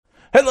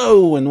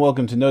Hello and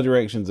welcome to No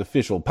Direction's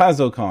official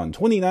PaizoCon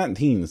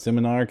 2019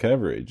 seminar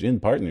coverage in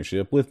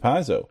partnership with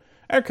Paizo.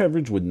 Our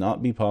coverage would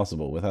not be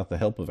possible without the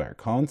help of our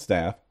con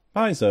staff,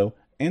 Paizo,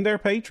 and our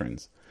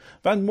patrons.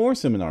 Find more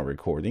seminar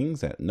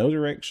recordings at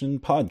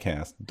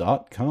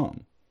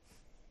nodirectionpodcast.com.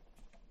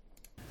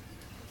 Do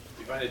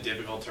you find it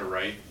difficult to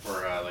write,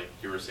 or like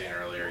you were saying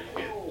earlier,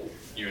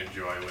 you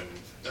enjoy when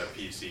the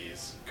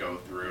PCs go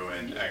through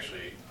and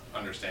actually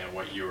understand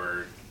what you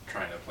were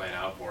trying to plan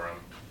out for them?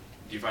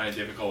 Do you find it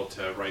difficult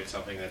to write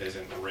something that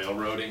isn't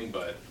railroading,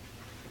 but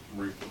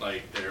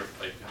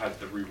has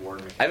the reward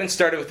mechanic? I haven't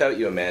started without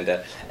you,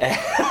 Amanda.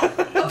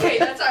 Okay,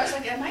 that's. I was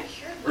like, am I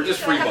here? We're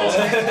just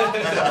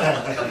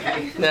freeballing.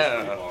 Okay.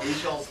 No.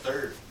 Who's y'all's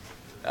third?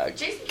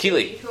 Jason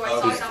Keeley, who I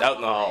saw who's out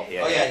in the hall.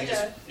 Yeah. Oh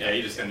yeah,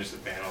 He just finished the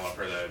panel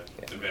for the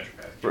Adventure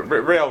Path.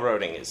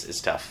 Railroading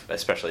is tough,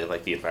 especially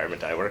like the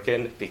environment I work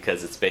in,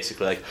 because it's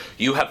basically like,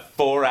 you have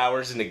 4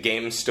 hours in a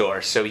game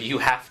store, so you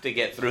have to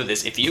get through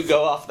this. If you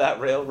go off that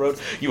railroad,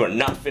 you are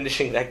not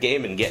finishing that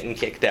game and getting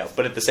kicked out.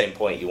 But at the same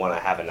point, you want to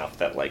have enough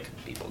that like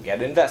people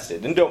get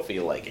invested and don't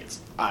feel like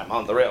I'm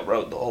on the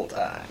railroad the whole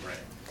time. Right.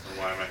 So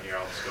why am I here?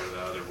 I'll just go to the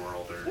other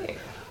world or... Yeah.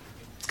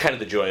 It's kind of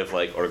the joy of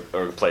like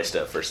org play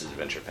stuff versus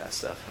Adventure Path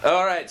stuff.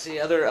 All right, see,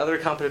 other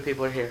competent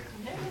people are here.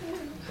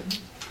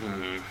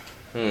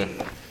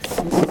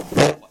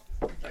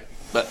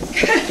 But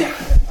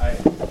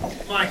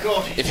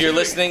Michael, if you're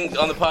listening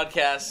on the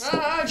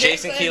podcast,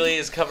 Jason Keeley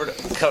is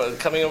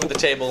coming over the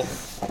table,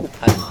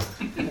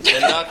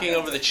 then knocking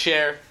over the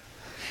chair.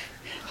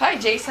 Hi,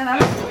 Jason.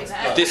 I'm enjoying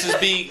that. This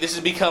has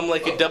become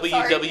like a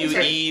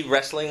WWE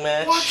wrestling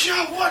match. watch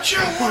out! Watch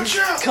out! Watch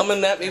out!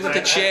 Coming at me with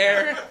the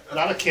chair. A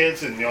lot of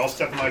kids, and y'all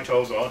step on my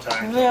toes all the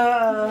time.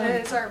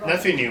 It's our boss.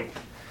 Nothing new.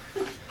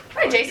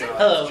 Hi, Jason.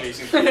 Hello.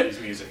 Jason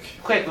Keeley's music.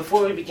 Quick,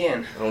 before we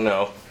begin, Oh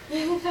no.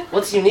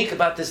 what's unique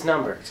about this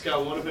number? It's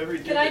got one of every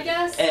Can I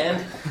guess?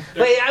 And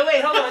wait,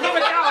 hold on, here we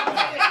go.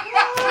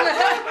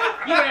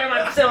 You were in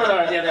my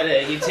seminar the other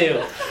day, you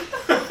too.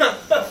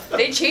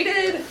 They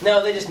cheated.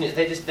 No, they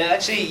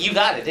actually, you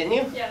got it, didn't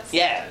you? Yes.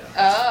 Yeah,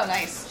 Oh,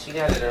 nice. she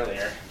got it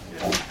earlier.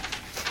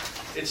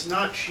 It's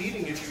not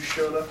cheating if you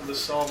showed up with a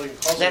solving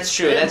puzzle. That's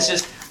true. That's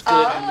just good.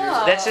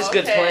 Oh, That's just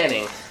good okay.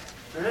 planning.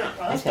 Yeah.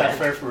 That's not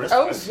fair for us.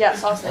 Oh, yeah,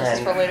 sausages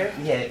And- for later.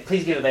 Yeah,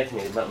 please give it back to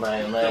me. But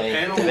my The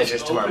panel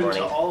measures is tomorrow open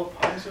morning. to all of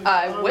PaizoCon.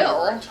 I will. There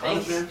are a ton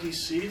of Thanks. empty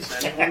seats.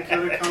 Anyone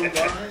could have come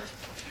by.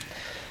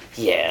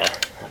 Yeah.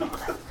 I don't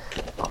want to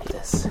bump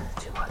this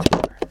too much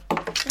more.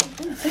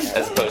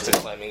 As opposed to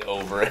climbing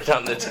over it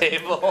on the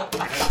table.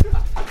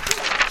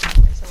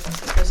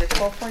 Was it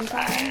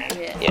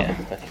 12:45? Yeah,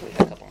 I think we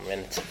got a couple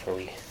minutes before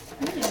we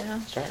Yeah.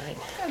 start. Right.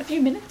 Got a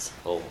few minutes.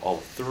 Oh,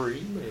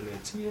 3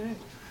 minutes, yeah.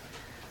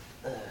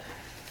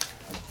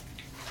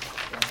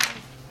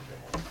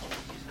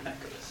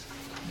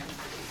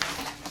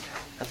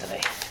 Out the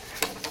way.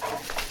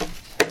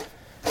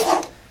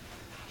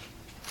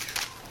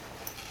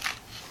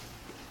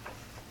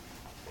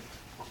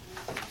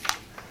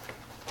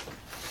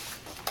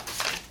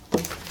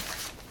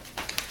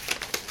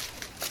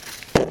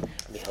 It'd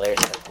be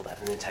hilarious if I pulled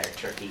out an entire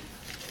turkey.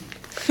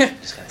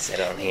 Just gotta sit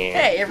on here.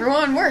 Hey,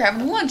 everyone, we're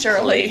having lunch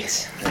early.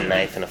 Plate, a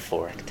knife and a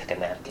fork. Took a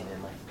napkin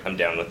in my. I'm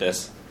down with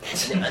this.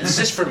 It's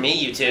just for me,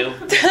 you two.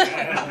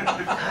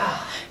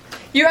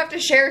 You have to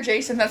share,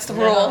 Jason. That's the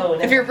rule. No.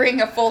 If you're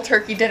bringing a full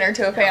turkey dinner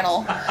to a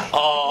panel.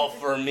 All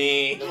for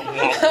me.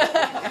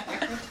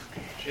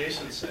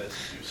 Jason says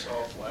you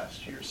solved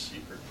last year's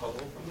secret puzzle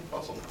from the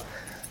puzzle box.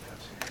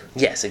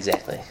 Yes,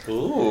 exactly.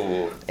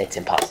 Ooh. It's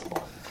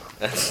impossible.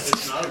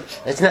 It's not a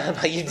puzzle. It's not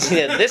about you.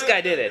 Yeah, this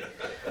guy did it.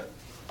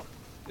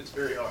 It's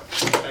very hard.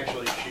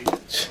 Actually, she did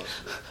most of it.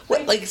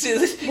 What? Like, see,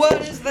 What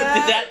is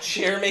that? Did that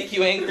chair make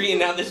you angry, and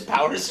now this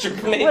power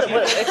strip makes What? you?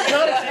 It's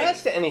not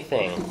attached to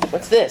anything.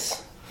 What's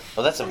this?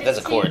 Oh, that's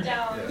a cord.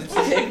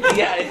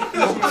 Yeah.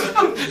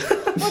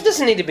 Well, it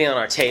doesn't need to be on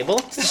our table.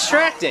 It's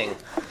distracting.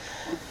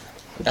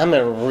 I'm in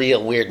a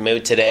real weird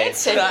mood today.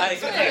 It's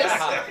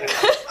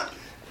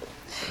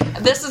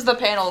This is the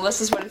panel.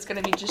 This is what it's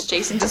going to be. Just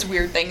Jason does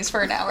weird things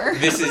for an hour.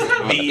 This is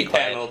the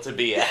panel to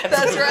be at.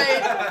 That's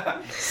right.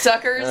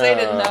 Suckers, they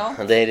didn't know.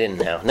 They didn't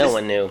know. No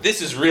one knew.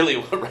 This is really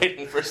what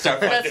writing for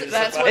Starfinder is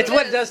That's about. what It's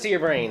what it does to your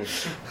brain.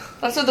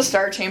 That's what the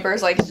Star Chamber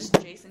is like. It's just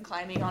Jason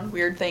climbing on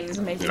weird things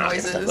and making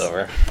Knocking stuff noises.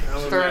 over. Now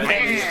For a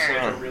imagine it's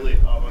like a really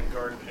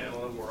avant-garde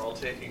panel and we're all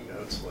taking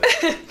notes like,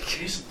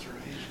 Jason threw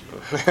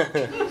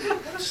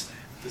HD.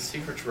 The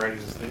secret's right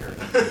is there.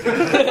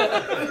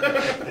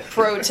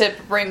 Pro tip: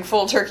 bring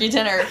full turkey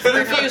dinner.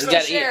 Refuse You to gotta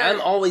eat. share.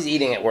 I'm always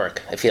eating at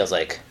work, it feels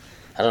like.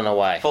 I don't know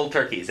why. Full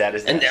turkeys, that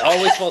is. And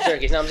always full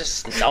turkeys. No, I'm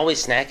just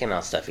always snacking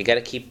on stuff. You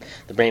gotta keep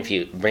the brain.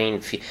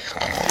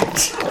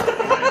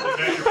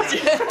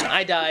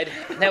 I died.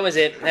 That was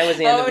it. That was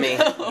the end of me.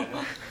 No.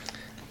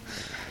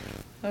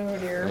 Oh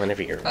dear.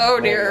 Whenever you're. Oh,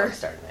 dear. We'll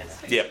start, man.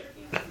 Yep.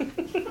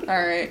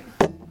 All right.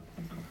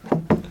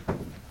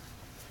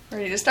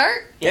 Ready to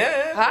start?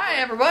 Yeah. Hi,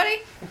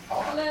 everybody.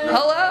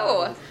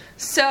 Hello.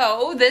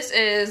 So, this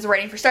is the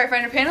Writing for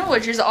Starfinder panel,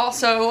 which is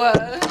also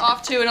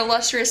off to an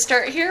illustrious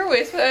start here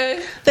with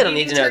They don't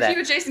need to know that.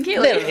 with Jason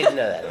Keeley. They don't need to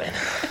know that,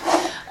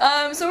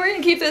 man. So we're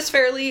going to keep this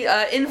fairly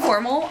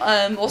informal.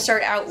 We'll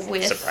start out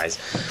with Surprise.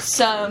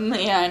 some,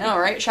 yeah, I know,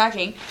 right?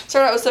 Shocking.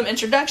 Start out with some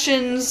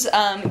introductions,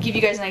 give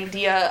you guys an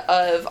idea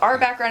of our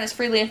background as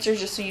freelancers,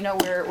 just so you know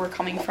where we're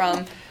coming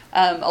from.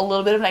 A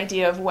little bit of an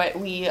idea of what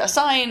we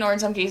assign, or in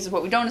some cases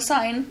what we don't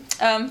assign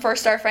for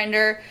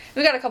Starfinder.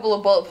 We've got a couple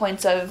of bullet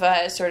points of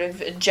sort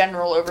of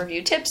general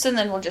overview tips, and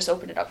then we'll just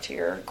open it up to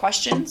your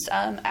questions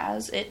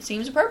as it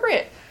seems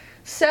appropriate.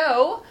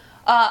 So,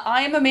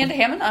 I am Amanda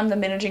Hammond. I'm the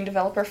managing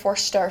developer for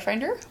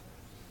Starfinder.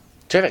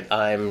 Terrific.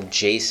 I'm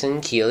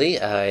Jason Keeley.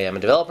 I am a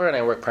developer, and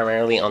I work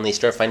primarily on the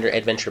Starfinder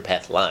Adventure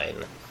Path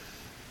line.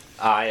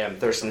 I am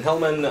Thurston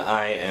Hillman.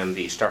 I am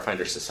the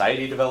Starfinder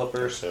Society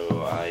developer,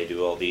 so I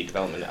do all the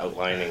development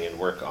outlining and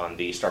work on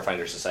the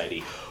Starfinder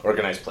Society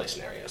organized play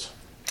scenarios.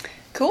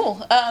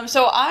 Cool.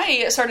 So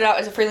I started out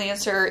as a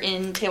freelancer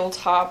in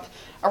tabletop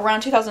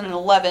around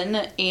 2011,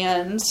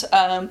 and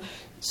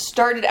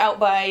started out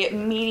by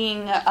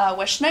meeting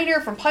Wes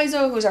Schneider from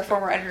Paizo, who's our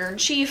former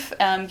editor-in-chief,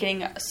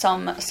 getting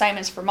some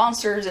assignments for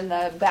monsters in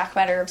the back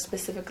matter of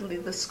specifically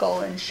the Skull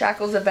and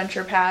Shackles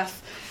adventure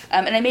path.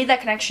 And I made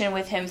that connection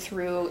with him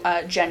through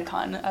Gen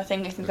Con. A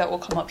thing I think that will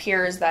come up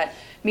here is that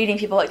meeting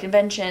people at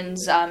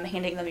conventions,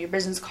 handing them your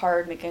business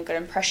card, making a good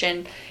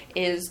impression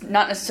is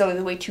not necessarily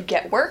the way to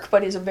get work,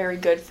 but is a very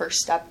good first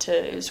step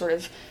to sort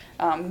of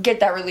get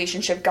that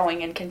relationship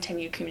going and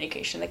continued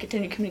communication. The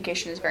continued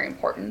communication is very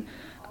important.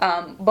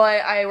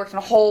 But I worked on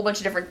a whole bunch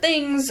of different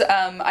things.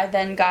 I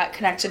then got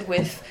connected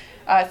with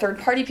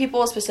third-party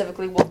people,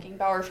 specifically Wolfgang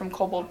Bauer from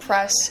Kobold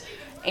Press,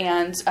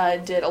 and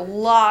did a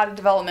lot of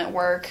development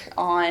work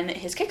on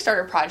his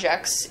Kickstarter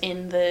projects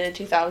in the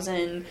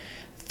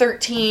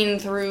 2013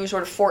 through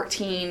sort of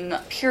 14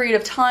 period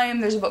of time.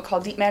 There's a book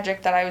called Deep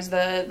Magic that I was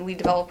the lead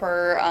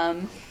developer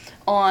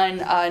on,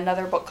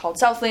 another book called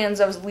Southlands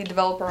I was the lead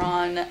developer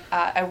on.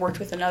 I worked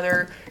with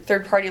another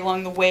third party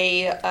along the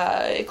way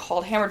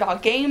called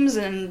Hammerdog Games,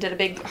 and did a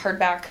big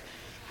hardback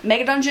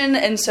Mega Dungeon,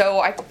 and so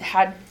I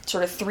had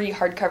sort of 3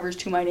 hardcovers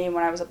to my name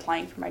when I was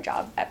applying for my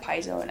job at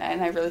Paizo,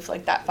 and I really feel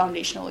like that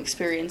foundational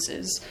experience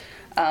is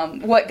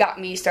what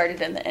got me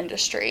started in the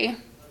industry.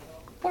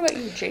 What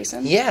about you,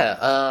 Jason? Yeah,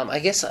 I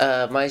guess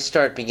my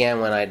start began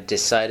when I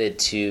decided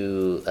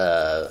to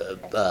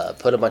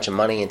put a bunch of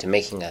money into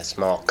making a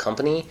small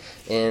company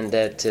and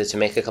to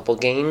make a couple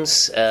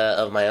games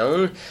of my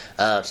own.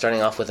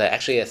 Starting off with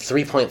actually a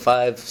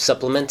 3.5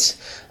 supplement,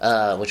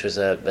 which was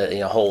a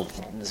whole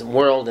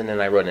world, and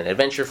then I wrote an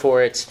adventure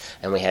for it.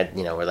 And we had,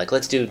 we're like,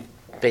 let's do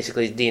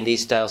basically D&D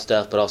style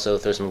stuff, but also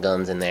throw some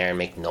guns in there and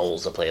make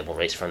Knowles a playable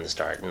race from the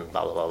start, and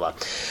blah, blah, blah,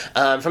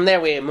 blah. From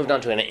there, we moved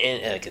on to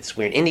this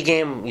weird indie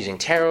game using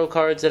tarot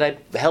cards that I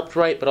helped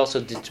write, but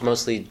also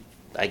mostly,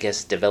 I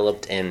guess,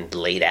 developed and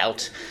laid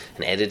out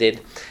and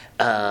edited.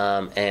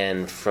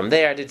 And from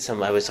there, I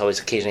was always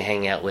occasionally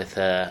hanging out with,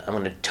 I'm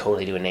going to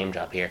totally do a name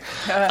drop here,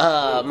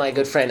 my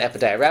good friend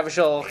Epadiah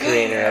Ravishal,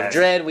 creator of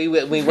Dread. We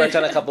worked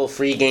on a couple of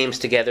free games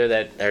together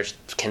that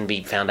can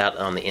be found out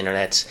on the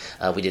internet.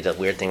 We did a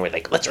weird thing where,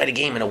 let's write a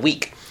game in a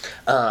week.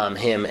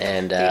 Him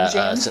and,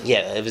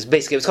 it was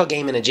called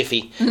Game in a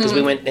Jiffy, because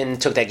we went and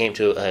took that game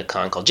to a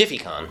con called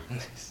JiffyCon.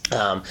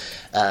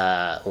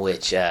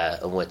 Which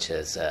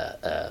has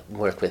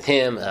worked with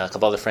him, a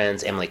couple other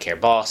friends, Emily Care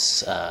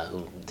Boss,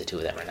 who the two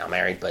of them are now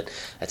married, but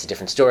that's a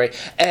different story.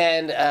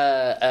 And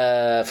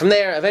from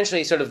there,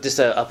 eventually sort of just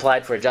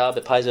applied for a job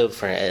at Paizo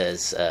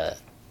as an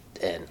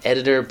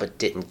editor, but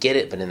didn't get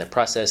it. But in the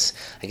process,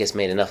 I guess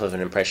made enough of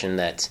an impression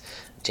that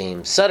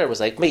James Sutter was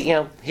like, wait,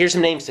 here's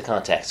some names to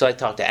contact. So I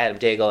talked to Adam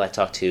Daigle, I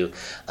talked to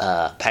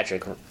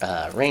Patrick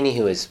Rainey,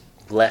 who is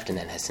left and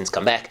then has since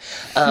come back.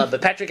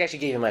 But Patrick actually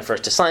gave me my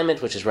first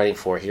assignment, which is writing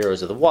for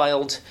Heroes of the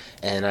Wild,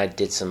 and I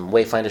did some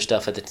Wayfinder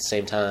stuff at the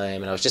same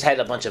time, and I had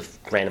a bunch of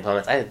random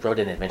comments. I wrote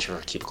an adventure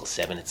for Cubicle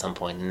 7 at some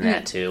point in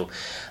that too.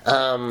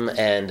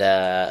 And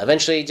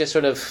eventually just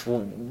sort of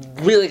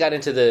really got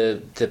into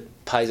the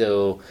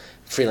Paizo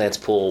freelance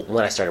pool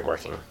when I started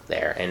working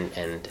there, and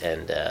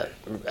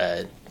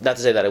not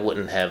to say that I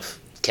wouldn't have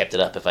kept it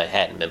up if I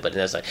hadn't been, but it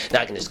was like,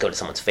 now I can just go to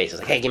someone's face. I was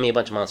like, hey, give me a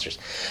bunch of monsters.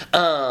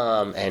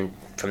 And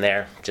from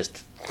there,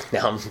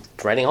 now I'm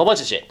writing a whole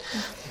bunch of shit.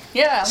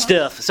 Yeah.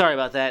 Stuff. Sorry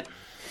about that.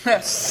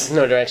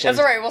 No direction. That's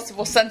alright,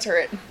 we'll censor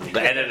it.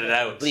 Edit it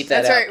out. Bleep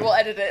that That's out. right, we'll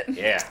edit it.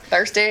 Yeah.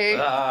 Thursday.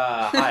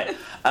 Hi.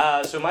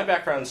 So my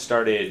background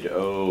started,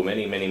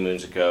 many, many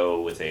moons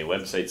ago with a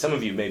website some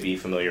of you may be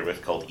familiar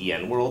with called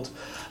EN World.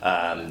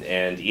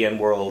 And EN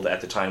World at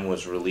the time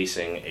was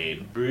releasing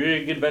a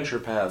big adventure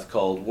path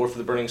called War for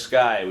the Burning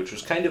Sky, which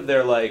was kind of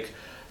their,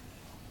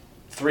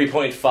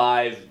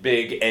 3.5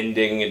 big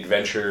ending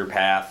adventure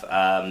path.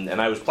 And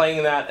I was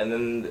playing that, and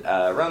then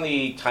around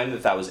the time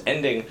that was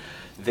ending,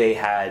 they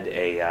had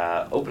a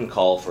open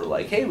call for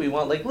hey, we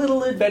want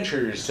little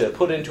adventures to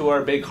put into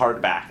our big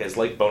hardback as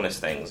bonus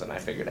things, and I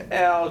figured,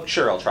 I'll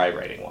try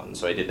writing one.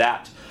 So I did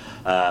that.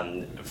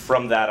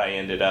 From that, I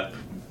ended up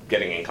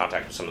getting in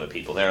contact with some of the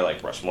people there,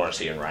 like Russ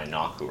Morrissey and Ryan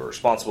Knock, who were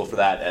responsible for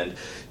that, and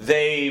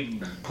they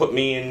put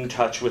me in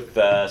touch with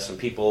some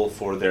people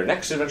for their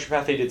next adventure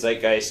path they did,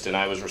 Zeitgeist, and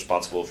I was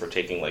responsible for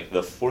taking like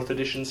the 4th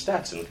edition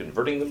stats and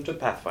converting them to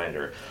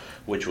Pathfinder,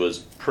 which was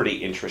pretty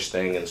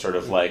interesting and sort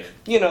of like,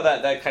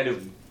 that kind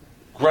of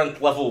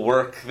grunt level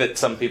work that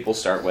some people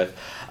start with.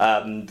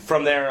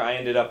 From there, I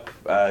ended up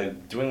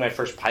doing my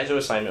first Paizo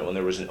assignment when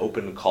there was an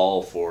open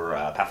call for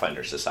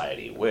Pathfinder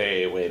Society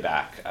way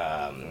back.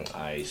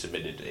 I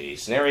submitted a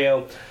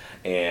scenario,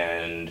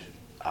 and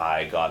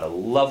I got a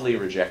lovely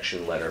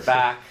rejection letter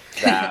back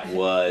that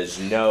was,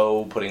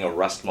 no, putting a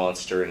rust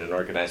monster in an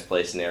organized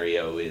play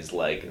scenario is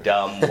like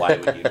dumb. Why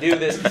would you do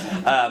this?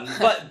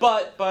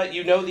 But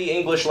you know the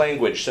English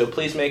language, so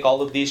please make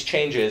all of these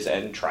changes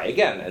and try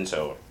again. And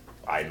so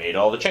I made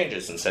all the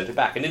changes and sent it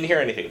back and didn't hear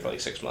anything for like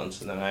 6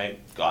 months. And then I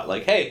got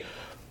like, hey,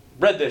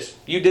 read this.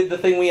 You did the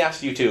thing we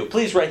asked you to.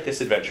 Please write this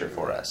adventure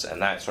for us.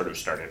 And that sort of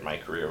started my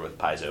career with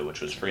Paizo,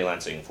 which was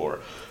freelancing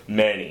for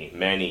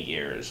many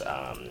years,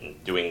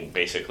 doing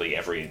basically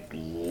every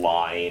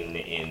line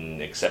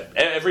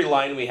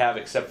we have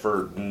except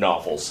for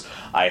novels.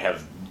 I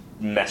have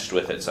messed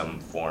with it some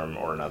form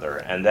or another.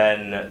 And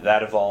then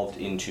that evolved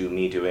into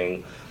me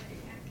doing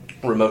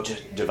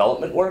remote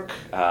development work.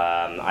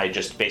 I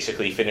just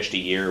basically finished a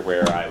year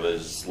where I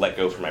was let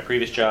go from my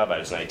previous job. I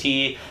was in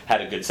IT,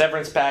 had a good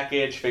severance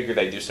package, figured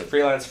I'd do some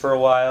freelance for a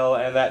while,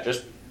 and that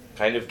just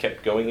kind of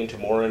kept going into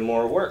more and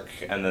more work.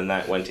 And then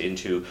that went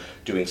into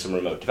doing some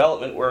remote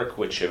development work,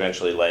 which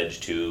eventually led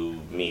to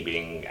me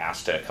being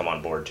asked to come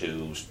on board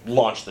to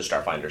launch the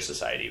Starfinder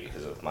Society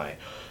because of my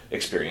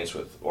experience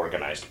with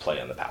organized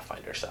play on the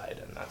Pathfinder side,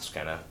 and that's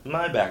kind of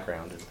my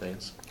background and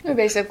things. We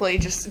basically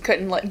just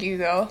couldn't let you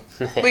go.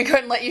 We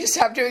couldn't let you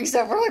stop doing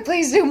stuff. We're like,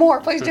 please do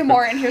more,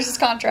 and here's this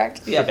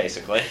contract. Yeah,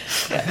 basically.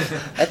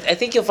 I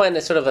think you'll find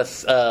a sort of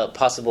a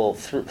possible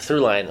through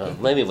line,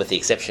 maybe with the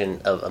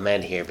exception of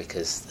Amanda here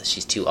because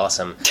she's too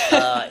awesome,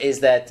 is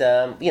that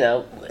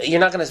you're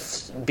not going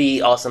to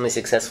be awesomely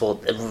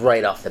successful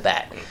right off the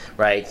bat,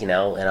 right?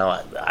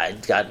 I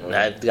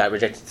got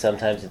rejected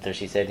sometimes after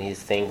she said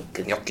his thing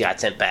got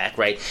sent back,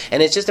 right?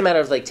 And it's just a matter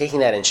of like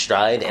taking that in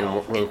stride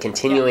and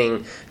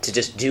continuing to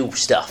just do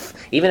stuff,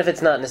 even if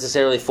it's not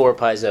necessarily for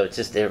Paizo.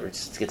 Just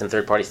get some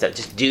third party stuff,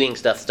 just doing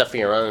stuff for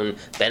your own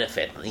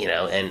benefit,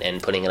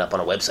 and putting it up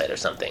on a website or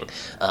something.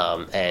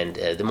 And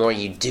the more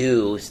you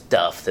do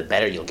stuff, the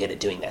better you'll get at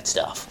doing that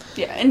stuff.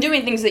 Yeah, and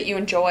doing things that you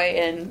enjoy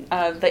and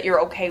that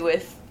you're okay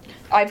with.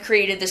 I've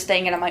created this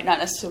thing and it might not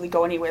necessarily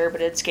go anywhere,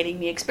 but it's getting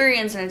me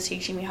experience and it's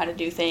teaching me how to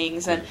do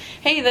things. And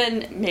hey,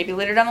 then maybe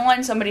later down the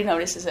line somebody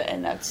notices it,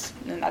 and that's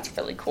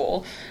really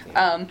cool.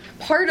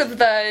 Part of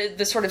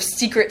the sort of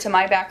secret to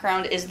my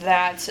background is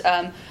that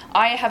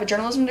I have a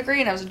journalism degree,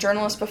 and I was a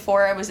journalist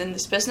before I was in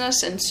this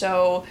business, and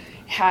so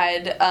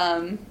had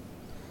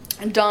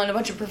done a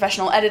bunch of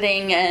professional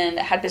editing and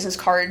had business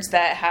cards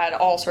that had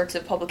all sorts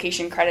of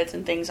publication credits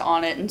and things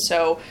on it, and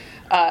so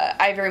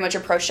I very much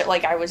approached it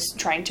like I was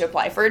trying to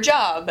apply for a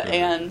job,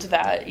 and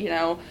that,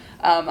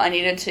 I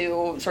needed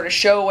to sort of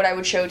show what I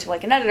would show to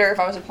like an editor if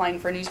I was applying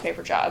for a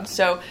newspaper job.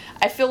 So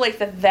I feel like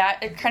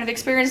that kind of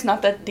experience,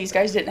 not that these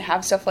guys didn't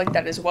have stuff like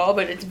that as well,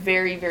 but it's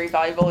very, very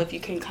valuable if you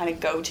can kind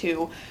of go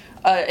to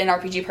an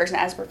RPG person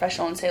as a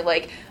professional and say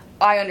like,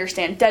 I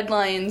understand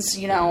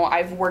deadlines,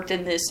 I've worked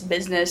in this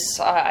business,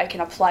 I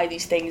can apply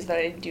these things that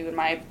I do in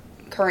my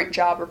current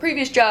job or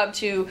previous job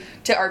to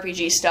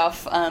RPG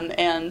stuff,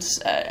 and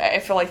I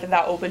feel like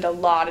that opened a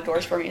lot of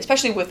doors for me,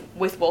 especially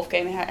with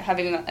Wolfgang,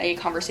 having a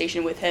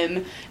conversation with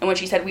him in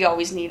which he said we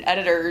always need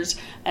editors,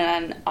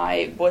 and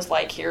I was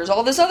like, here's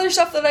all this other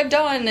stuff that I've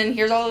done, and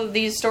here's all of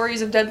these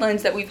stories of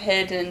deadlines that we've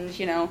hit, and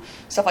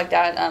stuff like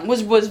that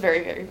was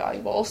very, very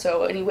valuable.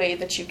 So any way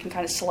that you can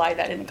kind of slide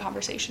that into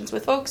conversations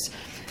with folks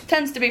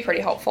tends to be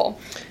pretty helpful.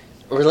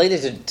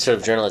 Related to sort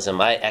of journalism,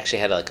 I actually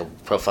had like a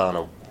profile on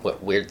a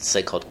weird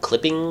site called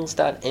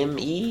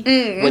clippings.me,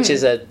 which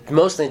is a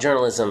mostly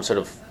journalism sort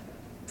of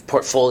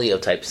portfolio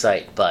type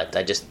site, but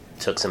I just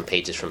took some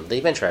pages from the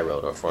adventure I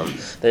wrote or from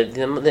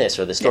this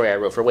or the story I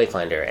wrote for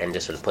Wayfinder and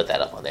just sort of put that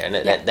up on there, and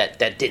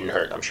that didn't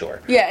hurt, I'm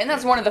sure. Yeah, and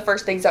that's one of the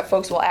first things that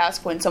folks will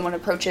ask when someone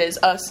approaches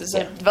us as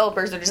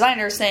developers or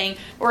designers saying,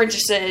 we're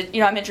interested,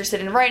 I'm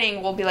interested in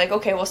writing. We'll be like,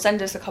 okay, well,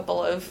 send us a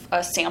couple of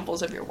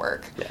samples of your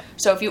work. Yeah.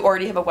 So if you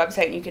already have a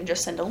website and you can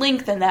just send a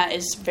link, then that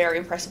is very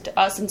impressive to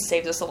us and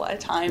saves us a lot of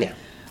time. Yeah.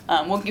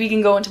 We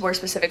can go into more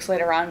specifics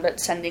later on, but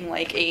sending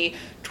like a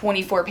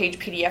 24-page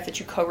PDF that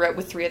you co-wrote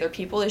with 3 other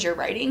people as your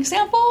writing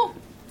sample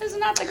is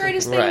not the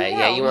greatest thing in the world.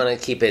 Yeah, you want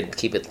to keep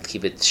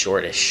it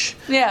shortish.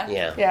 Yeah,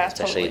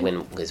 especially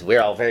totally. because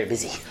we're all very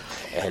busy.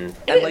 And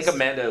like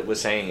Amanda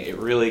was saying, it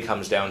really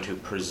comes down to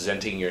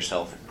presenting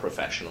yourself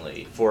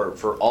professionally.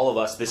 For all of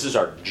us, this is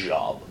our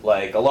job.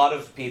 Like, a lot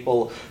of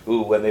people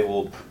who, when they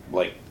will,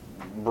 like,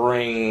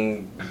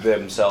 bring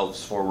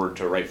themselves forward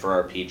to write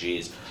for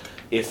RPGs,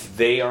 if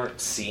they aren't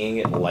seeing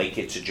it like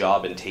it's a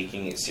job and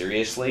taking it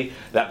seriously,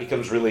 that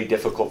becomes really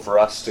difficult for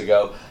us to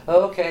go,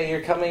 oh, okay,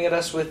 you're coming at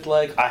us with,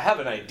 like, I have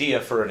an idea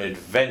for an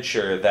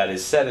adventure that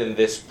is set in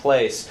this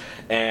place,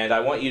 and I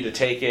want you to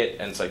take it,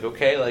 and it's like,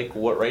 okay, like,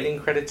 what writing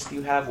credits do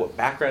you have? What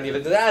background do you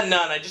have?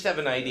 None, I just have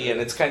an idea,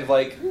 and it's kind of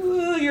like,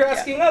 you're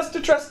asking us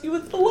to trust you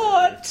with a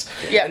lot.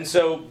 Yeah. And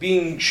so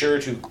being sure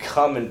to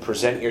come and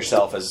present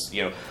yourself as,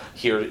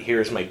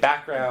 here's my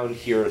background,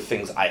 here are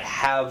things I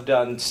have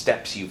done,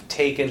 steps you've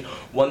taken.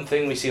 One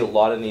thing we see a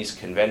lot in these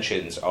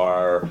conventions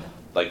are,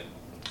 like,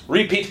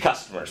 repeat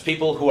customers,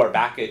 people who are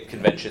back at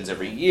conventions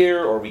every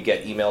year, or we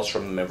get emails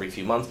from them every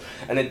few months.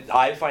 And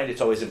I find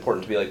it's always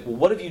important to be like, well,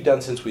 what have you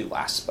done since we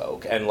last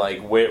spoke? And,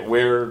 like,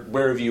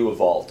 where have you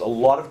evolved? A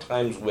lot of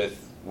times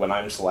when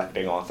I'm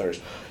selecting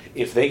authors,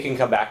 if they can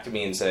come back to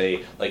me and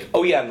say, like,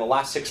 oh yeah, in the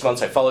last 6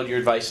 months I followed your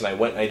advice and I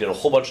went and I did a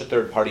whole bunch of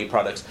third-party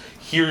products,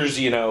 here's,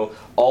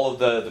 all of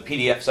the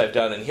PDFs I've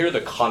done, and here are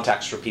the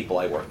contacts for people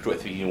I worked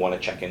with if you want to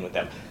check in with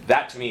them.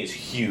 That to me is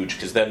huge,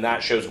 because then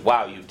that shows,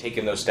 wow, you've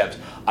taken those steps.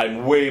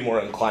 I'm way more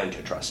inclined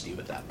to trust you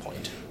at that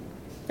point.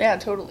 Yeah,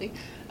 totally.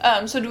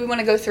 So do we want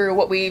to go through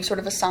what we sort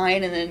of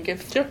assign and then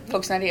give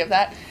folks an idea of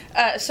that?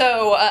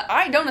 So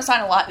I don't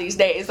assign a lot these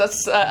days.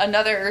 That's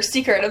another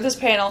secret of this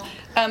panel.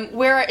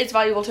 Where it's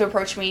valuable to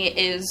approach me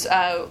is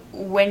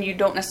when you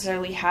don't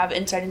necessarily have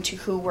insight into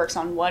who works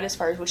on what as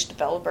far as which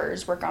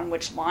developers work on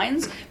which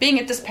lines. Being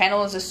at this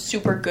panel is a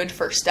super good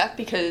first step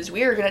because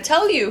we are going to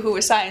tell you who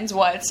assigns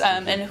what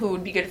and who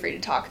would be good for you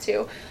to talk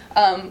to.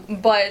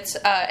 But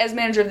as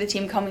manager of the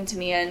team, coming to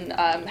me and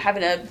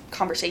having a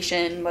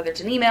conversation, whether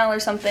it's an email or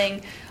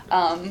something,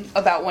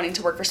 about wanting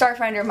to work for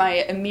Starfinder, my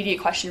immediate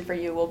question for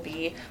you will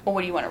be, well,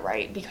 what do you want to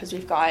write? Because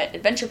we've got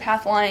adventure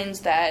path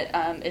lines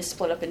that is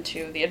split up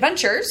into the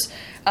adventures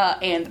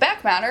and the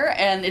back matter,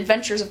 and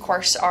adventures, of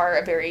course, are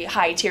a very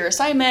high tier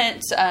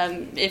assignment.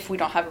 If we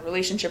don't have a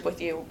relationship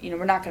with you,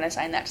 we're not going to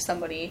assign that to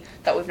somebody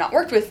that we've not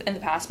worked with in the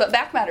past, but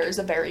back matter is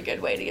a very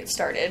good way to get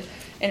started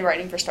in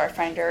writing for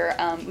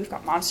Starfinder. We've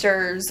got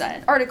monsters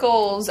and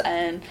articles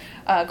and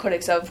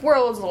Codex of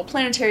Worlds, a little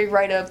planetary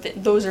write-up.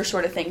 Those are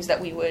sort of things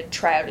that we would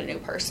try out a new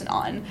person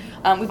on.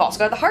 We've also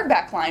got the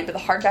hardback line, but the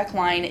hardback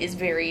line is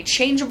very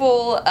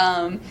changeable.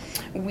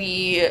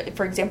 We,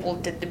 for example,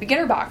 did the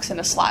beginner box in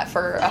a slot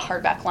for a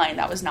hardback line.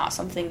 That was not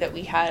something that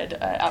we had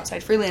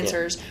outside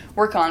freelancers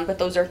work on, but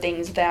those are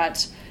things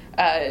that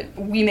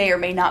we may or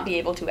may not be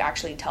able to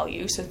actually tell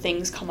you. So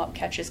things come up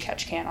catch as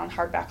catch can on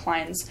hardback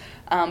lines.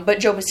 But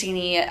Joe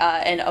Bassini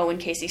and Owen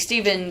Casey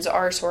Stevens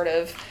are sort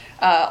of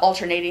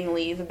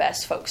alternatingly the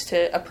best folks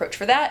to approach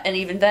for that. And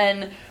even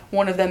then,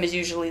 one of them is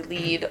usually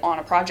lead on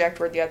a project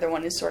where the other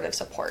one is sort of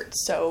support.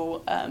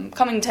 So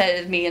coming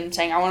to me and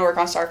saying, I want to work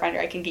on Starfinder,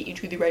 I can get you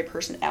to the right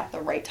person at the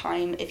right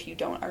time if you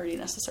don't already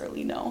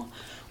necessarily know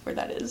where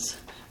that is.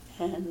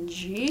 And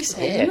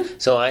Jason. Yeah.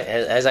 So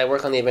as I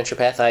work on the adventure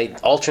path, I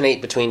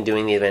alternate between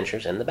doing the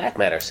adventures and the back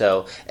matter.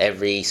 So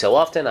every so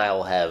often, I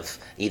will have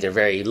either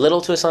very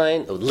little to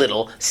assign,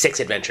 6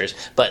 adventures,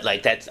 but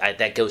like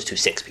that goes to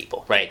 6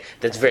 people, right?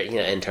 That's very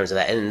in terms of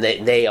that, and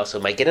they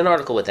also might get an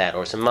article with that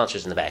or some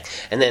monsters in the back,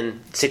 and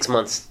then 6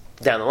 months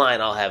down the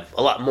line, I'll have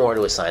a lot more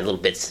to assign, little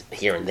bits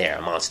here and there,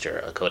 a monster,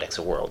 a Codex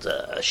of Worlds,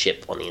 a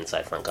ship on the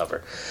inside front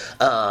cover,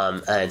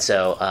 and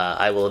so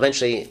I will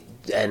eventually.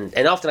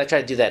 And often I try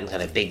to do that in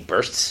kind of big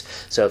bursts.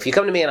 So if you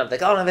come to me and I'm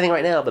like, I don't have anything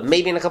right now, but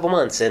maybe in a couple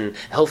months, and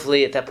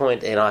hopefully at that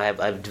point,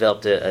 I've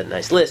developed a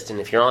nice list, and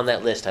if you're on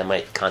that list, I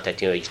might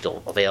contact you. Are you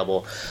still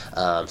available?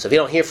 So if you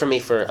don't hear from me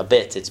for a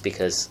bit, it's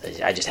because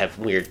I just have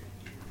weird.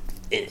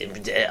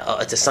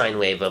 It's a sine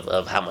wave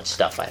of how much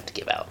stuff I have to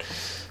give out.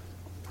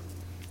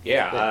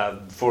 Yeah,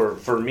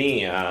 for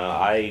me,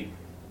 I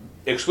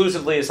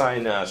exclusively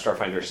assign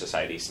Starfinder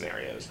Society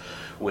scenarios,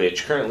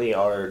 which currently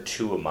are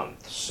 2 a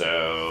month.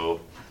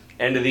 So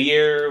end of the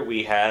year,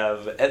 we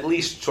have at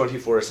least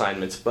 24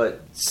 assignments,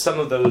 but some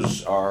of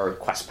those are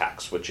quest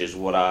packs, which is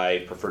what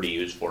I prefer to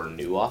use for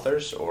new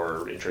authors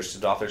or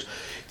interested authors.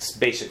 It's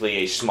basically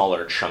a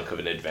smaller chunk of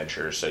an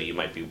adventure, so you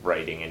might be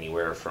writing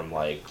anywhere from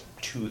like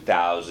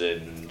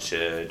 2,000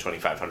 to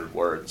 2,500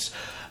 words.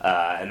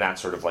 And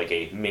that's sort of like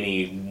a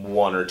mini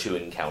 1 or 2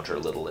 encounter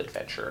little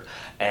adventure.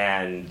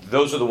 And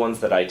those are the ones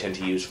that I tend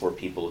to use for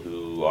people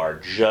who are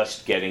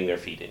just getting their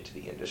feet into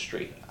the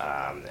industry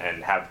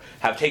and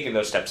have taken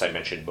those steps I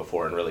mentioned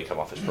before and really come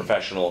off as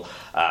professional,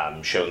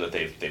 shown that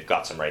they've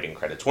got some writing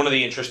credits. One of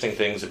the interesting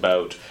things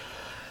about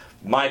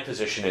my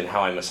position and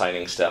how I'm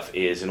assigning stuff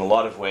is, in a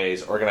lot of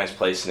ways, organized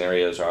play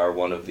scenarios are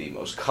one of the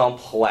most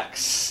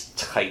complex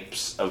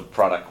types of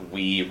product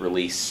we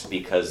release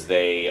because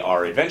they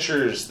are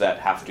adventures that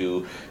have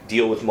to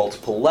deal with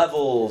multiple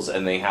levels,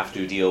 and they have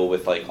to deal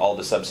with like all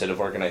the subset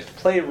of organized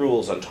play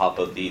rules on top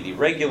of the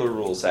regular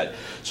rule set.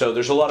 So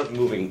there's a lot of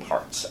moving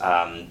parts.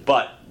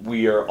 But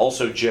we are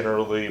also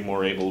generally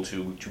more able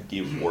to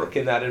give work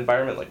in that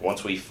environment. Like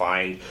once we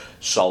find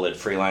solid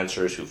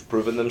freelancers who've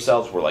proven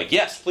themselves, we're like,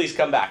 yes, please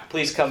come back,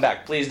 please come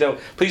back, please don't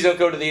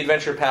go to the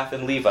adventure path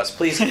and leave us,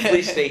 please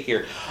stay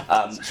here.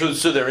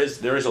 So there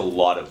is a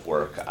lot of work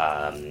work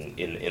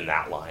in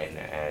that line,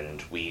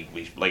 and we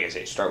like I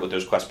say, start with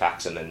those quest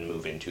packs and then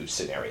move into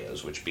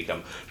scenarios, which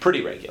become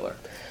pretty regular.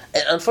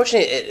 And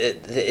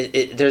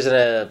unfortunately, there's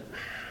an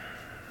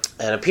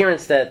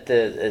appearance that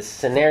the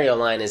scenario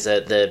line is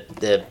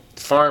the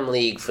farm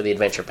league for the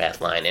adventure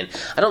path line, and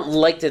I don't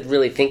like to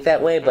really think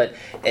that way, but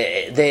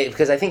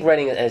because I think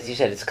writing, as you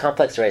said, it's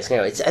complex to write a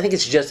scenario. I think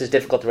it's just as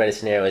difficult to write a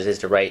scenario as it is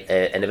to write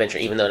an adventure,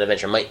 even though an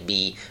adventure might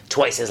be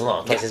twice as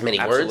long, twice as many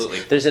absolutely.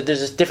 words.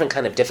 There's a different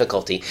kind of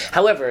difficulty.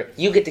 However,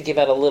 you get to give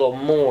out a little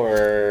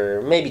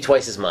more, maybe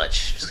twice as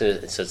much. So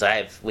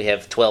we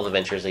have 12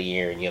 adventures a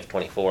year, and you have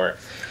 24.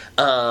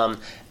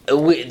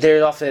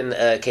 There's often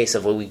a case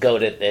of when we go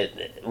to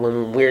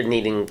when we're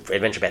needing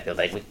adventure path,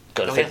 like we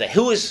go to fifth.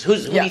 Who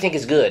do you think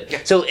is good? Yeah.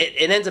 So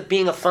it ends up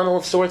being a funnel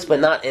of sorts, but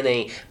not in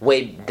a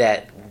way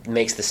that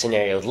makes the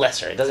scenario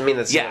lesser. It doesn't mean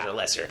that the scenarios are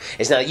lesser.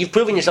 It's not you've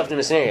proven yourself in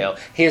a scenario.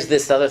 Here's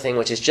this other thing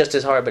which is just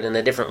as hard, but in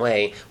a different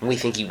way. We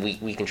think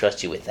we can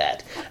trust you with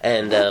that.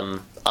 And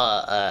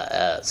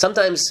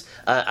sometimes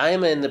I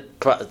am in the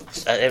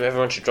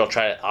everyone should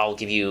try it. I'll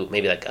give you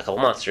maybe like a couple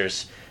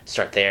monsters.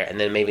 Start there, and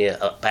then maybe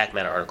a back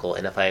matter article.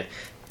 And if I've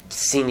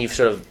seen you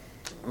sort of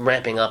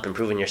ramping up,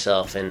 improving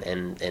yourself,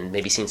 and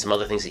maybe seen some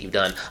other things that you've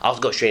done, I'll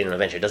go straight into an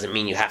adventure. It doesn't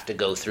mean you have to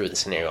go through the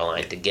scenario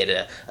line to get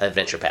an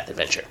adventure path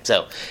adventure.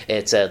 So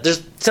it's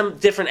there's some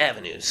different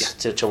avenues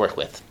to work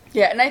with.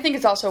 Yeah, and I think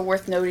it's also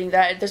worth noting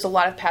that there's a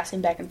lot of passing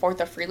back and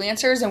forth of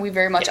freelancers, and we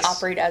very much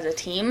operate as a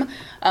team.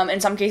 In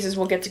some cases,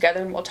 we'll get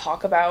together and we'll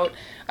talk about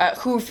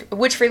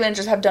which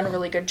freelancers have done a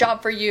really good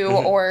job for you,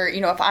 or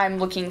if I'm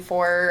looking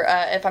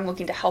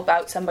to help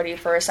out somebody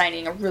for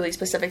assigning a really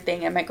specific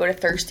thing, I might go to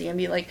Thirsty and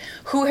be like,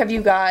 who have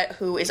you got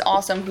who is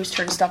awesome, who's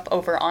turned stuff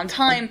over on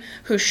time,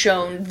 who's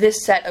shown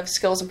this set of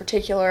skills in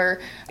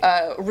particular,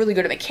 really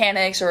good at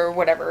mechanics or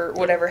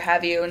whatever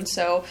have you. And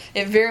so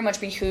it very much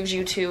behooves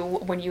you to,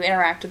 when you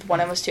interact with one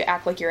of us, to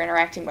act like you're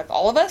interacting with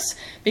all of us,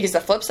 because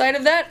the flip side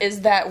of that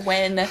is that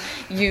when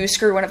you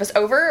screw one of us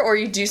over or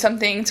you do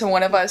something to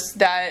one of us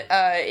that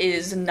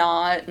is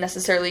not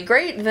necessarily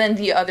great, then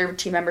the other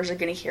team members are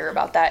going to hear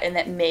about that, and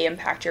that may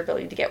impact your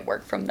ability to get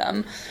work from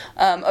them.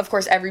 Of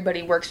course,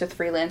 everybody works with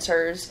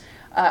freelancers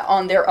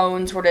on their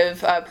own sort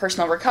of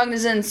personal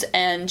recognizance,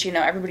 and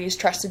everybody is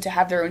trusted to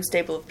have their own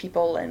stable of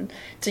people and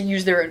to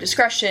use their own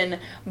discretion.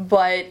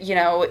 But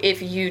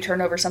if you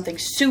turn over something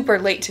super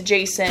late to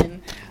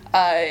Jason,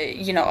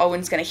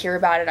 Owen's going to hear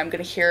about it. I'm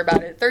going to hear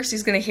about it.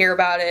 Thirsty's going to hear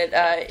about it.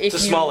 It's a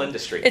small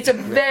industry. It's a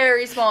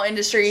very small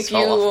industry. If you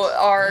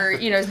are,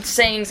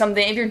 saying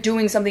something, if you're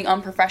doing something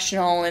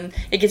unprofessional and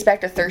it gets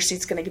back to Thirsty,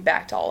 it's going to get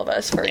back to all of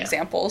us, for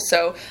example.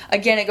 So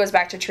again, it goes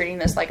back to treating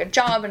this like a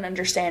job and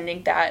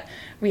understanding that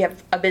we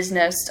have a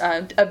business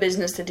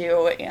to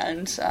do,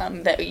 and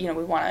that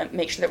we want to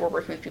make sure that we're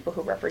working with people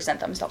who represent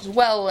themselves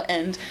well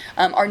and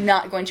are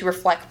not going to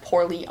reflect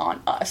poorly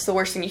on us. The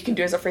worst thing you can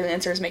do as a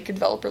freelancer is make a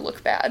developer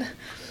look bad.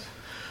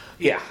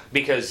 Yeah,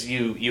 because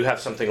you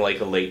have something like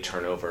a late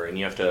turnover, and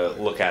you have to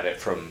look at it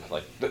from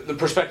like the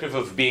perspective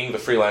of being the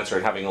freelancer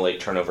and having a late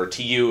turnover.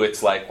 To you,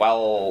 it's like,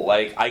 well,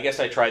 like I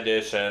guess I tried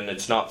this and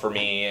it's not for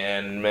me,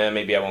 and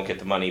maybe I won't get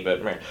the money.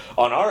 But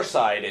on our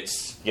side,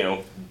 it's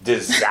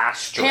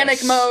disastrous. Panic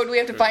mode. We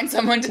have to find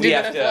someone to do it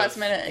at the last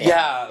minute.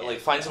 Yeah, like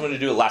find someone to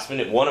do it last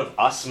minute. One of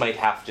us might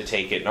have to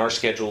take it, and our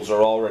schedules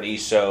are already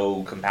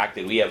so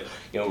compacted. We have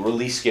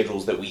release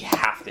schedules that we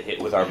have to hit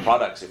with our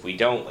products. If we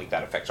don't, like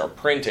that affects our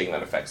printing,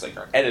 that affects like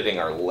our editing,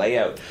 our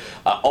layout.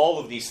 All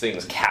of these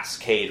things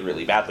cascade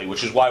really badly,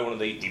 which is why one of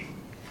the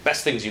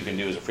best things you can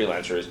do as a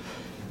freelancer is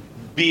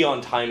be on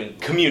time and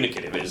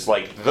communicative is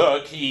like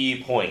the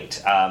key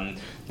point.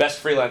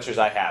 Best freelancers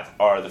I have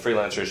are the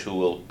freelancers who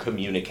will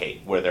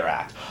communicate where they're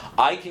at.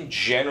 I can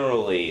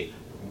generally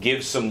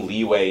give some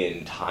leeway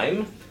in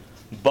time,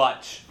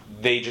 but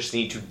they just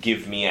need to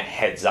give me a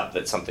heads up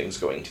that something's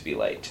going to be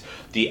late.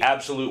 The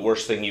absolute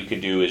worst thing you can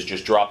do is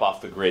just drop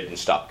off the grid and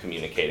stop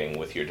communicating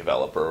with your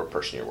developer or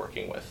person you're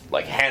working with.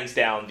 Like, hands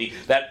down,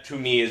 that to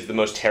me is the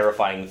most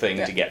terrifying thing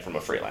to get from a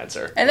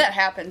freelancer. And that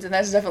happens, and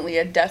that's definitely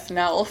a death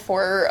knell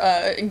for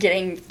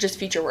getting just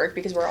feature work,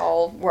 because we're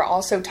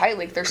all so tight.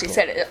 Like Thirsty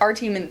said, our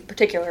team in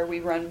particular,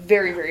 we run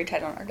very, very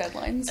tight on our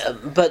deadlines.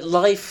 But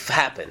life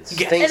happens.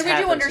 Yes. Things and we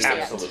happen. do understand.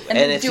 Absolutely.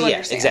 And we do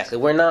understand. Exactly.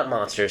 We're not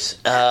monsters.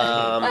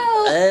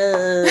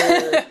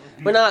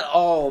 We're not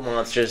all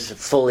monsters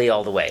fully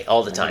all the way,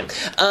 all the time.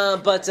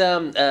 But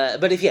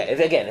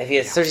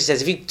if Thirsty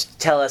says, if you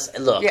tell us,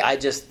 look, I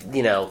just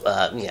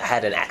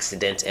had an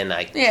accident and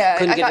I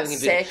couldn't get anything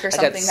sick or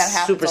something that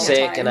happens super all the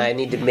sick time. And I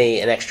need to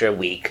be an extra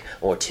week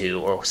or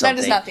two or something.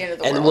 That is not the end of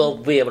the world. And we'll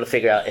be able to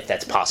figure out if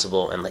that's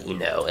possible and let you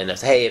know. And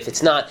if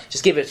it's not,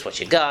 just give us what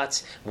you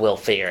got. We'll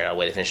figure out a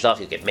way to finish it off.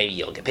 Maybe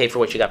you'll get paid for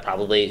what you got,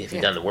 probably, if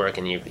you've done the work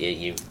and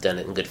you've done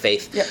it in good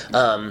faith. Yep.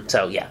 And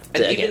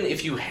even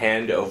if you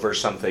hand over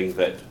something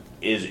that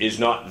is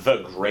not the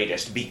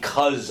greatest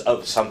because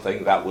of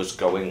something that was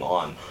going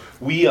on,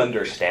 we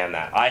understand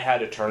that. I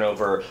had a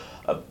turnover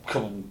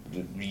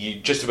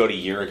just about a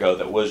year ago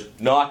that was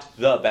not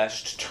the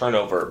best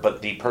turnover,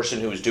 but the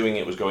person who was doing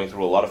it was going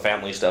through a lot of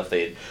family stuff.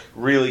 They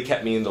really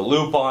kept me in the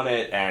loop on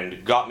it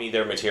and got me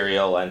their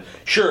material, and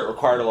sure, it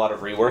required a lot of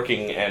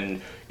reworking,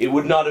 and it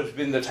would not have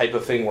been the type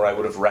of thing where I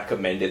would have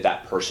recommended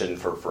that person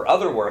for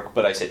other work,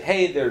 but I said,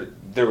 hey,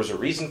 there was a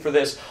reason for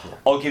this.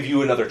 I'll give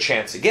you another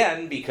chance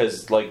again,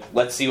 because, like,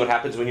 let's see what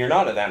happens when you're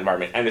not in that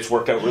environment. And it's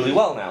worked out really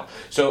well now.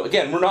 So,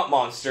 again, we're not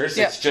monsters.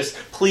 Yeah. It's just,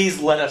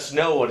 please let us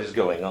know what is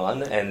going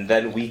on, and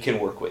then we can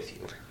work with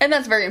you. And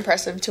that's very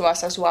impressive to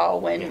us as well,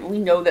 when we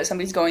know that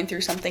somebody's going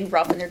through something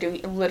rough and they're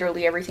doing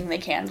literally everything they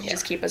can to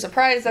just keep us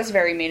apprised. That's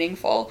very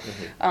meaningful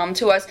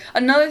to us.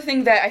 Another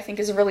thing that I think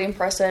is really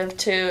impressive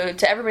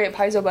to everybody at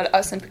Paizo, but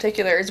us in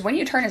particular, is when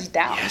you turn us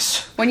down.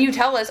 Yes. When you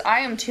tell us, I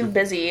am too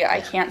busy,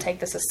 I can't take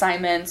this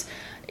assignment,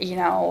 you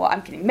know,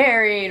 I'm getting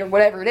married, or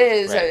whatever it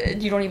is,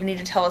 Right. you don't even need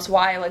to tell us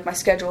why, like, my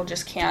schedule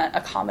just can't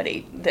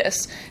accommodate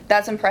this.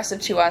 That's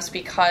impressive to us,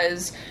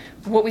 because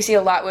what we see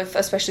a lot with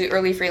especially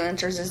early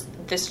freelancers is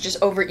this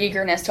just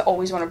over-eagerness to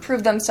always want to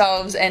prove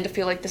themselves and to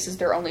feel like this is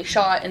their only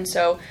shot, and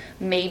so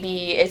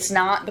maybe it's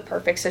not the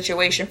perfect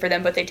situation for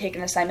them, but they take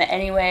an assignment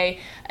anyway,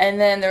 and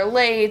then they're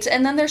late,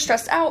 and then they're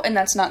stressed out, and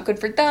that's not good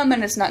for them,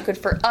 and it's not good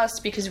for us,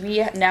 because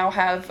we now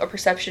have a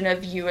perception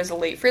of you as a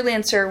late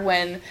freelancer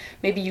when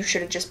maybe you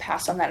should have just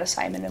passed on that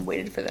assignment and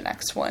waited for the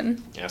next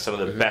one. Yeah, some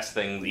of the best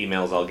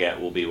emails I'll get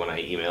will be when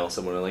I email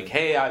someone like,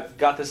 hey, I've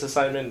got this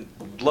assignment,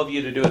 love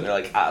you to do it, and they're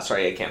like,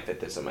 sorry, I can't fit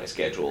this in my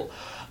schedule.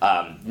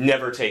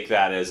 Never take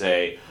that as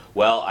a,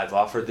 well, I've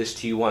offered this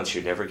to you once,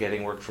 you're never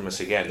getting work from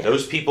us again.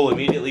 Those people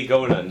immediately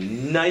go in a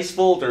nice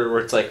folder where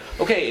it's like,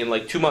 okay, in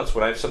like 2 months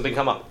when I have something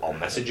come up, I'll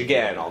message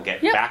again, I'll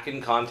get back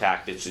in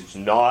contact. It's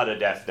not a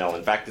death knell.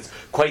 In fact, it's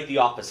quite the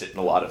opposite in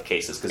a lot of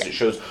cases, because it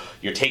shows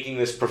you're taking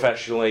this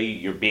professionally,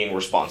 you're being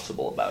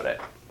responsible about it.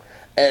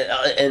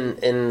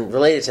 And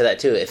related to that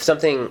too, if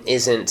something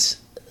isn't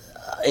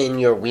in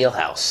your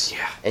wheelhouse,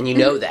 and you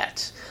know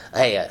that,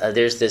 hey,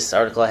 there's this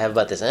article I have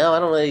about this. Oh, I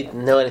don't really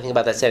know anything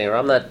about that setting, or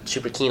I'm not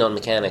super keen on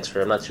mechanics,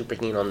 or I'm not super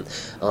keen on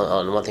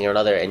one thing or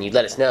another, and you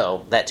let us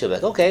know that too.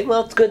 Like, okay,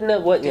 well, it's good to know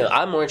what, you know,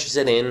 I'm more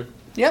interested in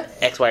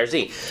X, Y, or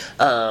Z.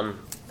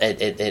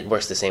 It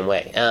works the same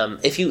way.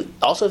 If you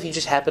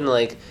just happen to,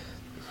 like,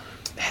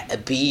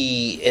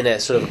 be in a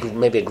sort of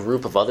maybe a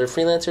group of other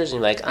freelancers, and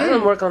you're like, I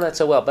don't work on that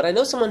so well, but I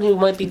know someone who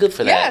might be good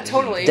for that. Yeah,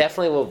 totally.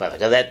 Definitely will.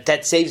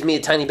 That saves me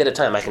a tiny bit of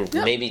time. I can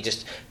maybe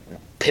just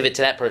pivot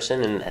to that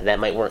person, and that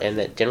might work, and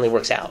that generally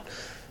works out.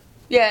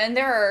 Yeah, and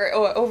there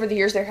are, over the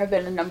years, there have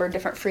been a number of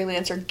different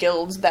freelancer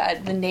guilds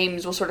that the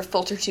names will sort of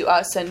filter to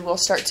us, and we'll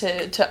start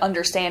to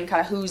understand kind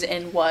of who's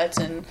in what,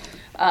 and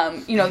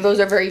you know, those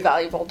are very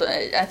valuable.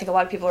 I think a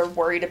lot of people are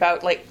worried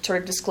about, like, sort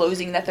of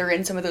disclosing that they're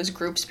in some of those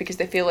groups because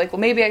they feel like, well,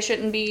 maybe I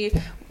shouldn't be,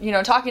 you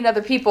know, talking to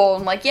other people,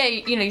 and like, yeah,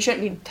 you know, you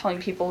shouldn't be telling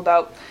people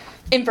about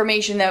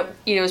information that,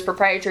 you know, is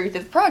proprietary to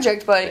the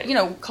project, but, you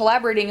know,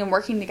 collaborating and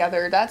working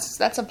together, that's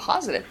a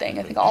positive thing.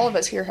 I think all of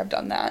us here have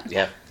done that.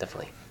 Yeah,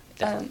 definitely.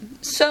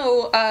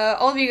 So,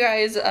 all of you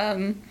guys,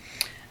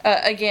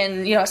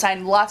 again, you know,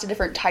 assigned lots of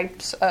different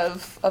types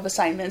of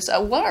assignments.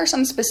 What are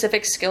some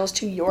specific skills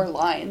to your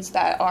lines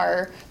that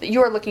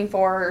you're looking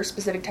for, or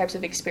specific types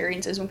of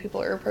experiences when people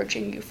are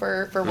approaching you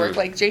for work?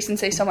 Like Jason,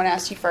 say someone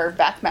asks you for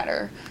back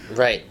matter.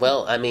 Right.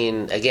 Well, I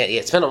mean, again,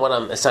 it depends on what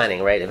I'm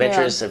assigning, right?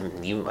 Adventures,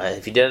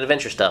 if you did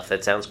adventure stuff,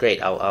 that sounds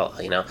great. I'll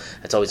you know,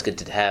 that's always good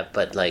to have.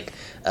 But, like,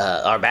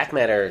 our back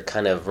matter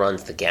kind of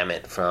runs the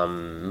gamut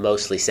from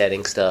mostly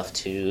setting stuff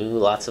to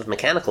lots of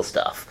mechanical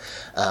stuff.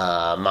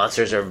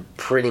 Monsters are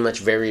pretty much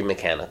very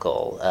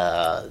mechanical,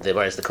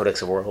 whereas the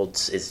Codex of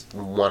Worlds is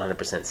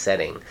 100%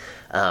 setting.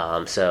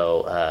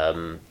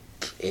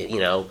 You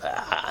know,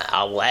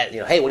 I'll add, you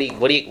know, hey, what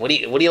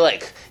do you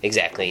like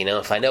exactly? You know,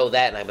 if I know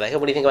that, and I'd be like, hey,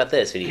 what do you think about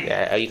this?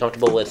 Are you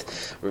comfortable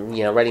with,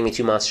 you know, writing me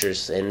 2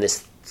 monsters in this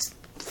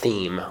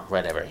theme,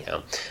 whatever, you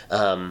know.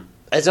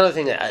 That's another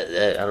thing that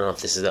I don't know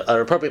if this is an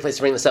appropriate place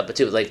to bring this up, but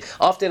too, like,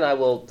 often I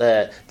will,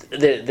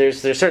 there's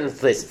certain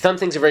places, some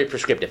things are very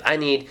prescriptive. I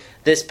need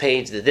this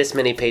page, this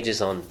many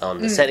pages on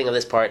the setting of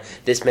this part,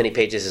 this many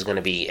pages is going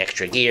to be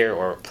extra gear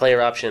or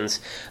player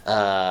options,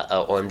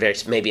 or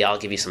maybe I'll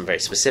give you some very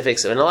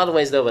specifics. In a lot of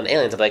ways, though, when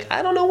Aliens, I'm like,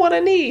 I don't know what I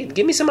need.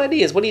 Give me some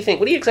ideas. What do you think?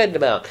 What are you excited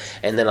about?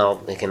 And then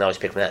I can always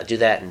pick one out, do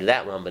that and do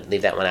that one, but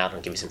leave that one out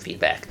and give you some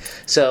feedback.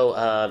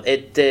 So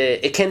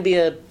it can be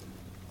a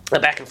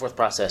back and forth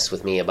process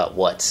with me about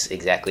what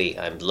exactly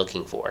I'm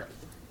looking for.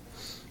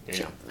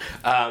 Yeah.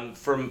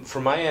 From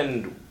my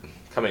end,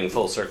 coming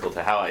full circle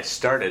to how I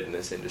started in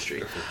this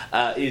industry,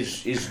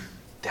 is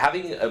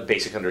having a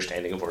basic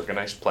understanding of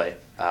organized play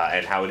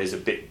and how it is a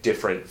bit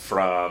different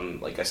from,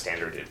 like, a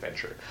standard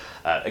adventure.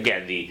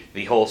 Again,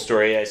 the whole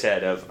story I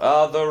said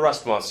of the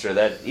rust monster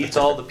that eats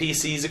all the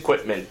PC's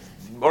equipment.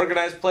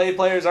 organized play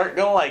players aren't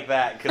going to like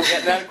that, because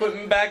getting that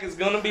equipment back is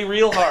going to be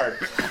real hard.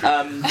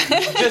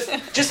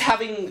 Just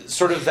having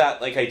sort of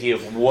that like idea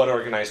of what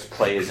organized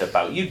play is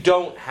about. You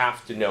don't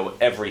have to know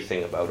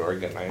everything about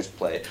organized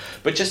play,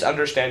 but just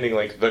understanding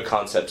like the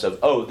concepts of,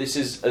 oh, this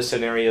is a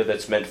scenario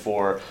that's meant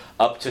for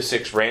up to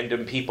 6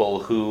 random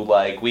people who,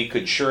 like, we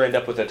could sure end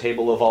up with a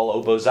table of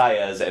all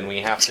Obozayas, and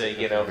we have to,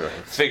 you know,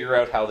 figure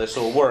out how this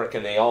will work,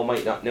 and they all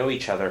might not know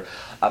each other.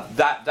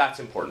 That's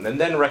important. And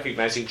then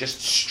recognizing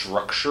just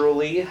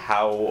structurally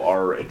how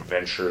our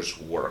adventures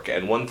work.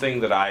 And one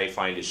thing that I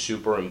find is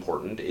super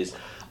important is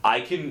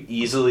I can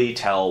easily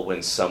tell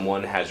when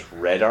someone has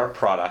read our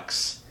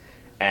products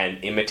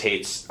and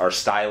imitates our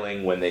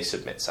styling when they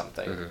submit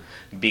something.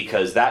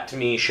 Because that to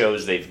me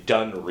shows they've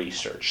done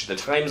research. The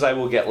times I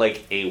will get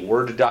like a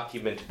Word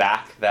document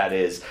back that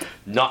is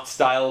not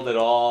styled at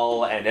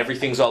all and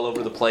everything's all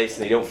over the place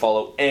and they don't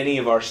follow any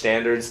of our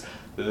standards,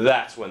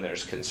 that's when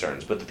there's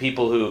concerns. But the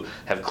people who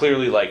have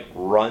clearly like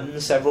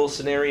run several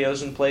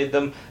scenarios and played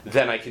them,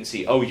 then I can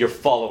see, oh, you're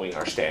following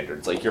our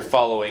standards. Like you're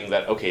following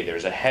that, okay,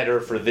 there's a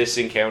header for this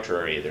encounter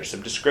area, there's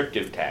some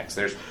descriptive text,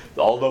 there's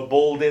all the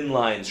bold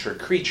inlines for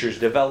creatures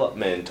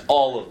development,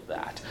 all of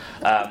that.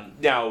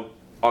 Now,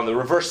 on the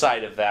reverse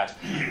side of that,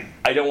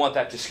 I don't want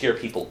that to scare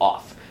people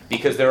off.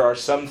 Because there are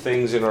some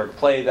things in our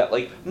play that,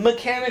 like,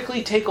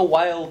 mechanically take a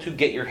while to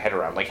get your head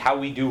around. Like, how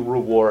we do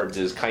rewards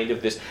is kind of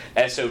this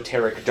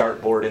esoteric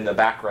dartboard in the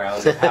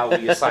background of how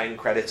we assign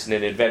credits in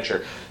an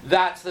adventure.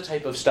 That's the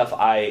type of stuff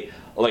I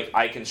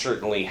can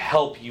certainly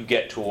help you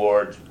get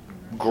towards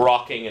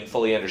grokking and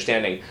fully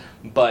understanding,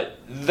 but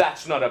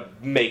that's not a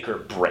make or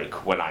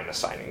break when I'm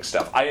assigning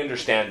stuff. I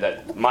understand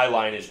that my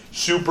line is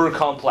super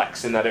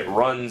complex in that it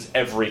runs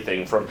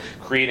everything from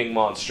creating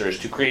monsters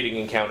to creating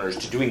encounters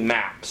to doing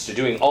maps to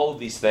doing all of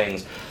these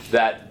things,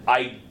 that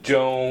I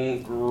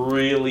don't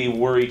really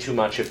worry too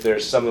much if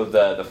there's some of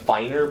the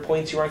finer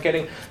points you aren't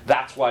getting.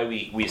 That's why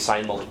we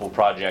assign multiple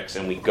projects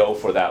and we go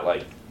for that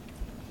like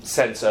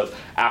sense of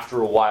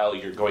after a while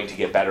you're going to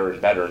get better and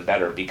better and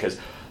better, because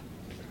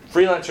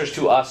freelancers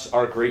to us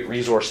are great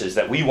resources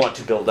that we want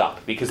to build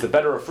up, because the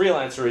better a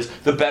freelancer is,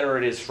 the better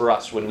it is for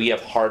us when we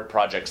have hard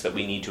projects that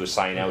we need to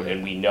assign out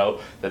and we know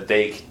that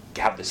they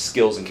have the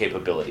skills and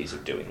capabilities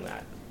of doing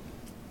that.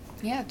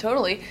 Yeah,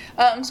 totally.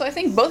 So I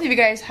think both of you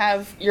guys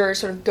have your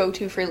sort of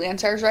go-to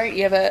freelancers, right?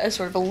 You have a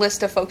sort of a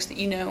list of folks that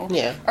you know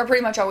are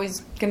pretty much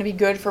always going to be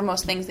good for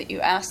most things that you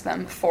ask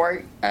them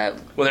for. Well,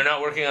 they're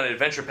not working on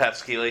adventure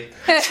paths, Keely.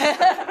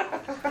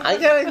 I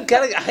didn't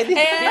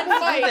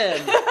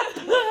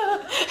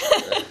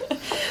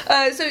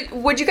So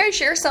would you guys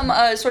share some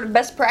sort of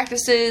best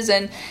practices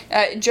and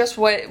just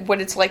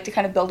what it's like to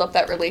kind of build up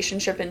that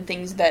relationship and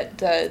things that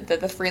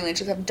the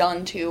freelancers have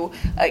done to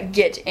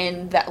get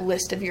in that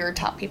list of your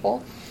top people?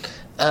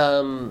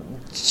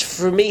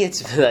 For me,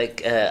 it's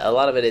like a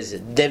lot of it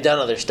is they've done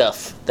other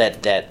stuff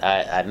that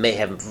I may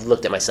have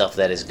looked at myself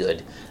that is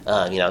good.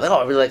 I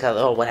really like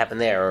how what happened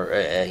there,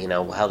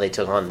 or how they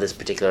took on this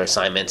particular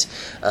assignment.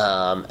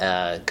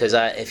 Because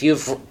if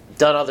you've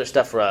done other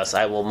stuff for us,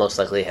 I will most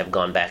likely have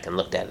gone back and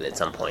looked at it at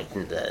some point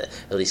and at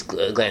least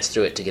glance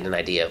through it to get an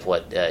idea of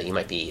what you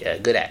might be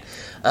good at.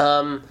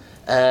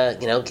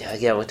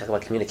 We talk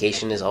about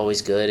communication is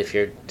always good. If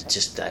you're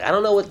just, I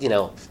don't know what,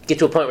 get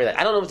to a point where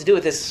I don't know what to do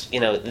with this,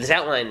 this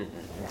outline.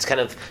 It's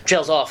kind of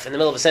trails off in the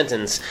middle of a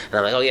sentence, and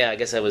I'm like, oh yeah, I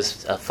guess I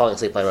was falling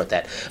asleep when I wrote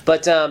that.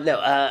 But I don't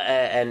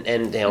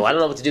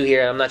know what to do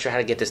here. I'm not sure how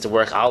to get this to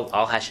work.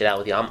 I'll hash it out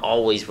with you. I'm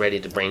always ready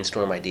to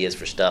brainstorm ideas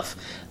for stuff.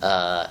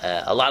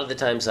 A lot of the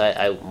times,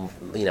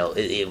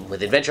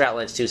 with adventure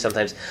outlines too.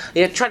 Sometimes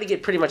try to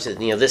get pretty much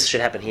this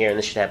should happen here and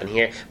this should happen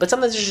here. But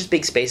sometimes there's just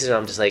big spaces, and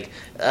I'm just like,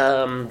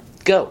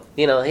 go.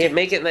 Here,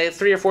 make it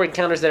 3 or 4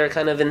 encounters that are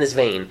kind of in this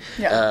vein.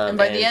 Yeah, and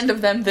by the end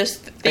of them, this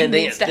thing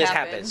needs to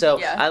happen.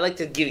 So I like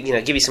to give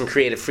you some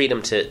creative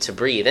freedom to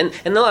breathe, and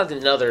a lot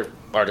of other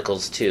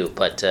articles too.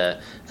 But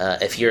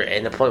if you're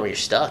in a point where you're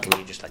stuck and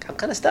you're just like, I'm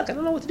kind of stuck, I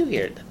don't know what to do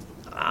here,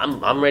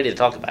 I'm ready to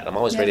talk about it. I'm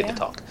always ready to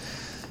talk.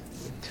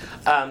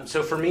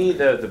 So for me,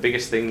 the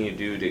biggest thing you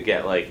do to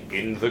get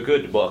in the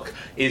good book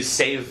is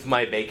save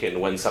my bacon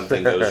when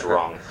something goes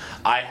wrong.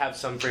 I have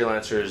some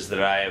freelancers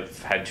that I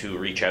have had to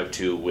reach out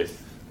to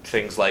with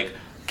things like,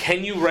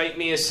 can you write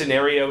me a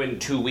scenario in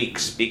 2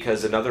 weeks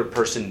because another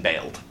person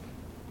bailed?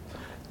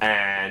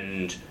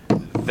 And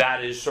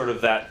that is sort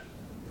of that,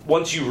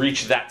 once you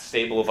reach that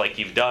stable of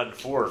you've done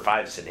 4 or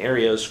 5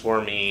 scenarios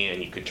for me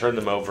and you can turn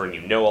them over and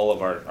you know all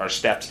of our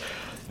steps,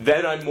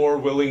 then I'm more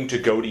willing to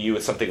go to you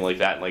with something like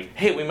that.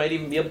 Hey, we might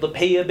even be able to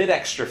pay you a bit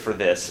extra for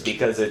this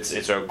because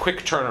it's a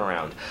quick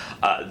turnaround.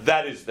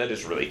 That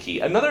is really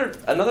key.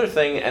 Another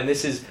thing, and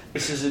this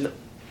is an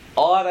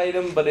odd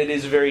item, but it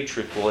is very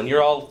truthful. And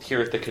you're all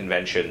here at the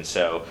convention,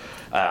 so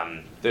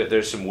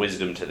there's some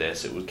wisdom to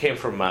this. It came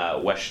from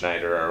Wes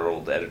Schneider, our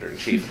old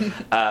editor-in-chief,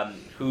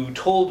 who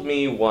told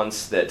me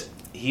once that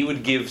he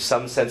would give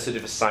some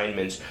sensitive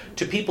assignments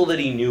to people that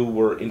he knew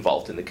were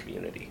involved in the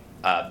community.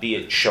 Be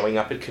it showing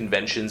up at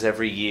conventions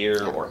every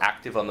year, or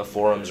active on the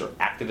forums, or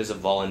active as a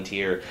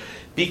volunteer,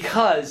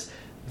 because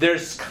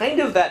there's kind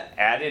of that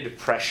added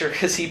pressure,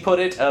 as he put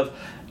it, of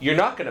you're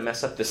not going to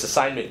mess up this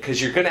assignment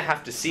because you're going to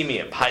have to see me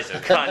at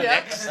PaizoCon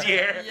next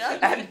year.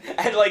 Yeah.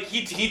 And like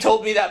he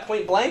told me that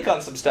point blank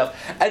on some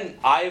stuff, and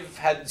I've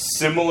had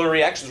similar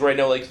reactions where I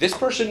know like this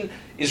person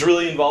is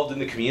really involved in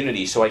the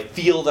community, so I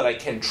feel that I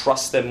can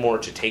trust them more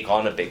to take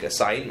on a big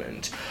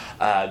assignment,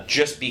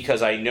 just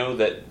because I know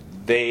that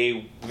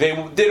they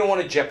don't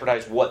want to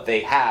jeopardize what they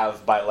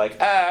have by like,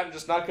 I'm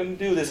just not going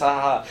to do this,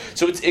 haha.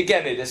 So it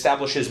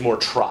establishes more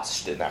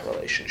trust in that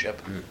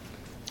relationship.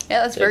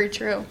 Yeah, that's very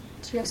true.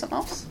 Do you have something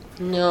else?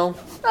 No.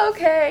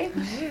 Okay.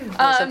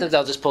 Sometimes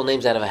I'll just pull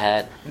names out of a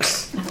hat.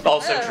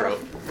 Also true.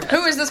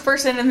 Who is this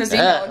person in this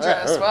email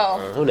address? Well,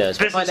 who knows?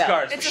 We'll Business find out.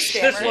 cards. it's a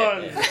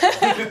scammer.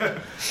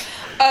 This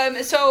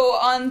one. So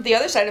on the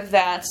other side of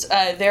that,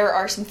 there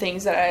are some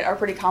things that are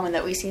pretty common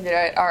that we see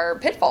that are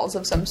pitfalls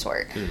of some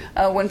sort.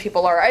 When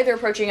people are either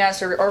approaching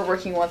us or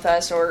working with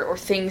us, or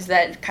things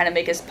that kind of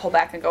make us pull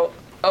back and go,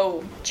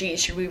 oh,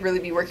 geez, should we really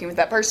be working with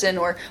that person?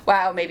 Or,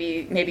 wow,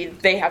 maybe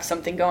they have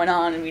something going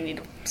on and we need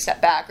to step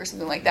back or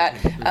something like that.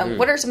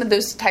 What are some of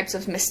those types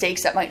of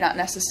mistakes that might not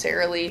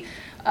necessarily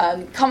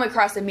come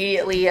across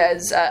immediately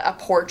as a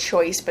poor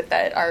choice, but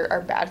that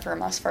are bad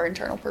for us for our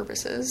internal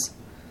purposes?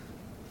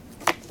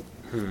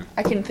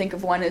 I can think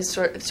of one as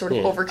sort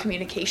of over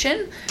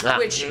communication,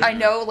 which I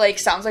know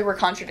sounds like we're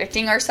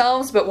contradicting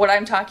ourselves, but what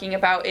I'm talking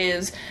about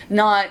is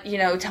not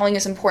telling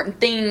us important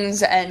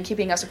things and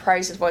keeping us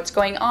apprised of what's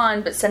going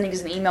on, but sending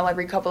us an email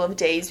every couple of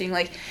days being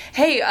like,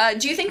 hey,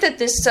 do you think that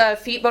this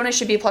feat bonus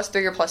should be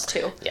 +3 or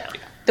 +2? Yeah.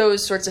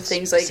 Those sorts of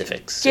things,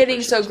 Specifics.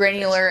 Getting so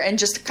granular and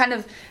just kind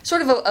of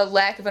sort of a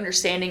lack of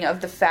understanding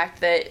of the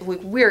fact that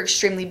we're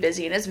extremely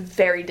busy and it's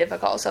very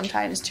difficult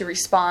sometimes to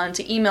respond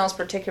to emails,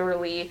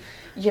 particularly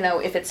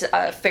if it's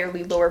a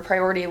fairly lower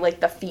priority, like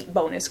the feat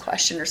bonus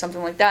question or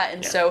something like that.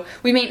 And so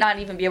we may not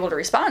even be able to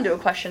respond to a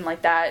question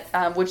like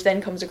that, which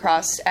then comes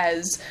across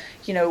as,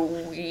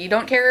 we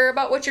don't care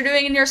about what you're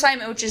doing in your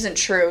assignment, which isn't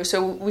true.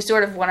 So we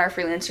sort of want our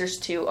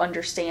freelancers to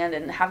understand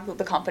and have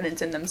the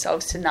confidence in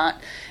themselves to not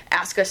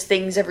ask us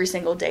things every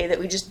single day that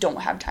we just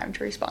don't have time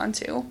to respond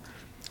to.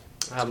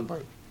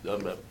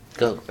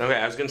 Go. Okay,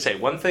 I was going to say,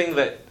 one thing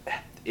that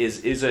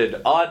is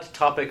an odd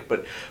topic,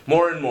 but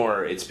more and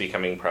more it's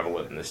becoming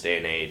prevalent in this day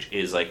and age,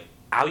 is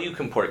how you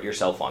comport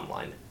yourself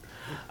online.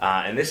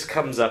 And this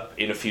comes up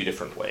in a few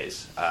different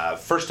ways.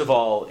 First of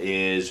all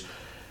is,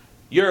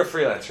 you're a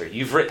freelancer,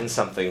 you've written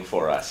something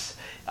for us,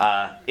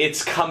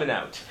 it's coming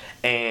out,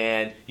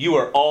 and you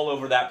are all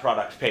over that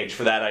product page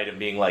for that item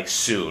being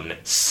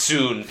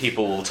soon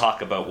people will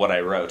talk about what I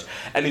wrote.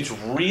 And it's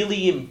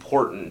really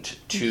important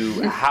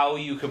to how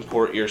you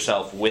comport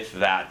yourself with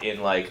that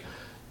in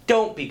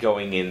don't be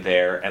going in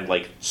there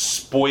and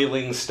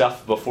spoiling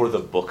stuff before the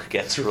book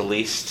gets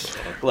released.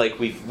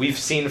 We've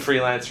seen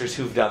freelancers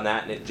who've done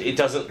that, and it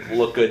doesn't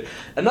look good.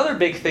 Another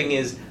big thing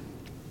is,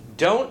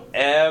 don't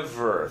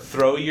ever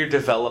throw your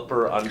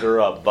developer under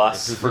a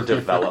bus for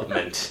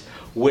development.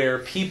 Where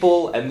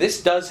people, and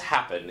this does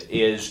happen,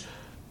 is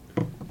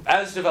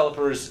as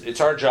developers,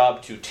 it's our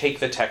job to take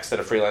the text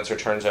that a freelancer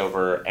turns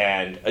over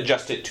and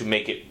adjust it to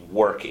make it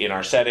work in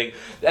our setting.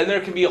 And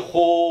there can be a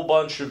whole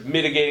bunch of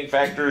mitigating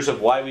factors of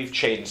why we've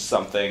changed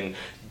something.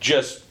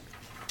 Just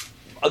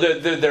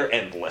they're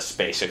endless,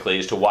 basically,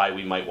 as to why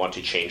we might want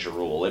to change a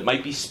rule. It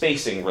might be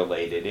spacing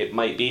related. It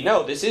might be,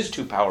 no, this is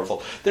too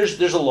powerful. There's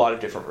a lot of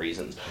different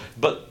reasons.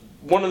 But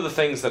one of the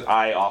things that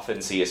I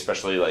often see,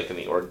 especially in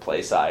the org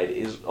play side,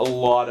 is a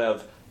lot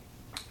of,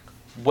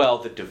 well,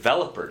 the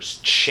developers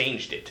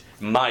changed it.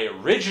 My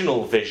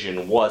original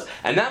vision was,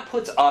 and that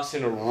puts us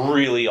in a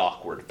really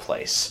awkward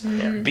place.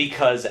 Mm-hmm.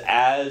 Because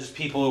as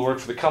people who work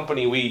for the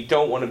company, we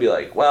don't want to be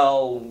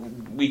well,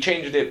 we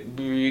changed it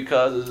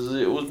because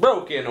it was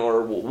broken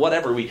or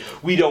whatever. We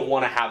don't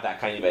want to have that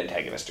kind of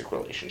antagonistic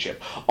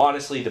relationship.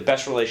 Honestly, the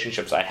best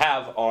relationships I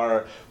have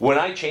are when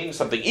I change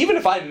something, even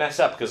if I mess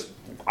up, because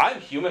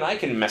I'm human, I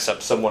can mess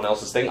up someone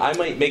else's thing. I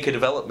might make a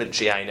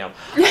development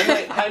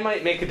I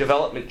might make a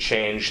development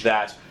change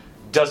that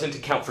doesn't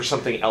account for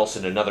something else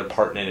in another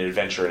part in an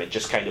adventure, and it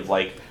just kind of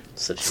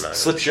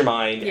slips your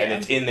mind, and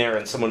it's in there,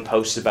 and someone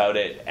posts about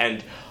it.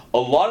 And a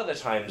lot of the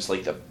times,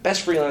 the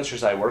best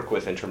freelancers I work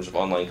with in terms of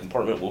online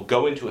comportment will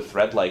go into a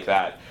thread like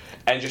that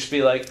and just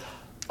be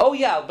oh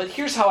yeah, but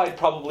here's how I'd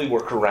probably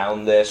work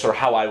around this, or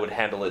how I would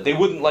handle it. They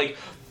wouldn't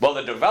well,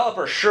 the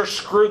developer sure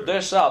screwed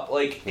this up.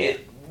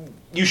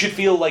 You should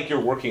feel like you're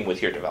working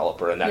with your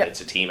developer and that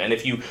it's a team. And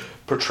if you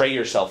portray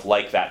yourself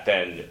like that,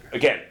 then,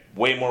 again,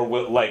 way more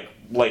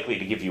likely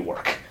to give you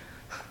work.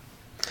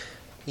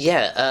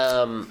 Yeah,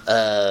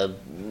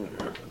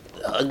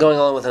 going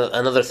along with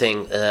another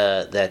thing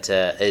that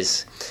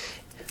is,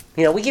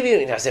 we give you,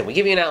 we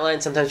give you an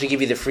outline. Sometimes we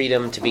give you the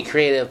freedom to be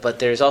creative, but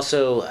there's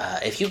also,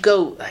 if you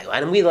go,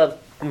 and we love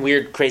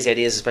weird, crazy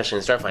ideas, especially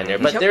in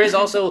Starfinder. But there is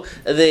also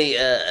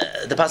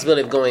the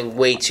possibility of going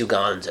way too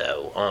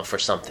gonzo for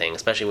something,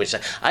 especially which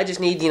I just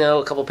need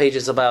a couple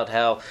pages about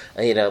how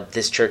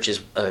this church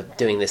is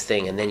doing this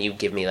thing, and then you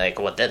give me like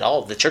what that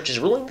all the church is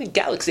ruling the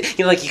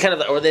galaxy. Like you kind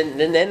of, or then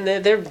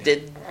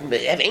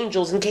they have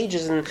angels and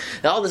cages and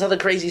all this other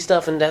crazy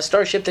stuff, and a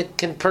starship that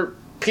can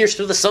pierce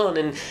through the sun,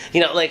 and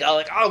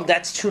oh,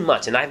 that's too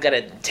much, and I've got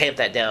to tamp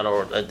that down,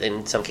 or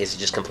in some cases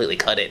just completely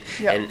cut it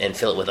and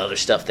fill it with other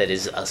stuff that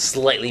is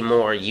slightly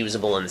more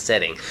usable in the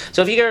setting.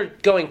 So if you're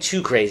going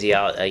too crazy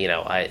out,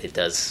 it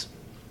does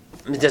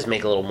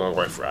make a little more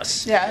work for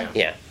us.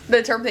 Yeah.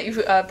 The term that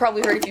you've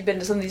probably heard if you've been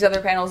to some of these other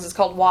panels is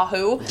called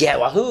wahoo. Yeah,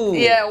 wahoo.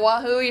 Yeah,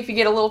 wahoo. If you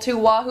get a little too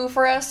wahoo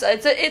for us,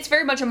 it's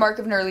very much a mark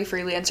of an early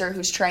freelancer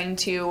who's trying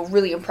to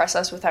really impress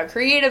us with how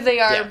creative they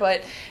are.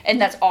 And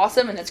that's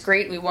awesome and that's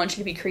great. We want you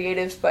to be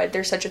creative, but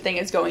there's such a thing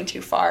as going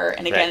too far.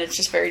 And again, it's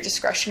just very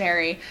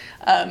discretionary.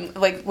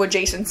 Like what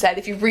Jason said,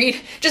 if you read,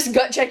 just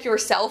gut check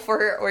yourself,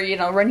 or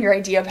run your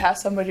idea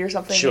past somebody or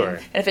something. Sure.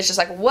 And if it's just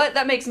like, what,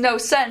 that makes no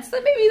sense,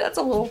 then maybe that's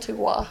a little too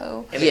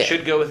wahoo. And it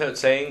should go without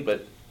saying,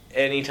 but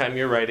anytime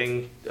you're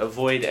writing,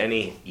 avoid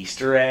any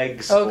Easter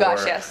eggs or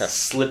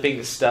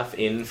slipping stuff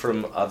in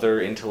from other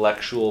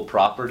intellectual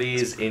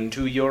properties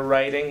into your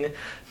writing.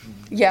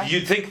 Yeah.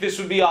 You'd think this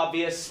would be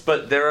obvious,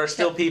 but there are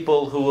still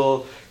people who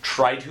will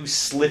try to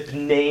slip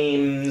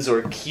names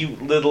or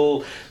cute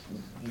little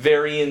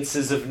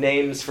variances of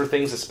names for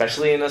things,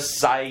 especially in a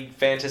sci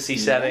fantasy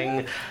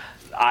setting.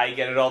 I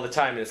get it all the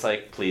time, and it's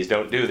like, please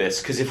don't do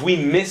this, because if we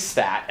miss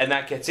that and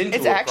that gets into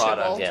a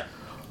product...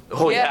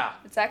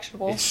 It's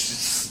actionable.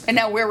 And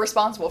now we're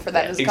responsible for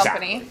that as a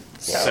company.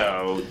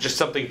 So just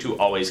something to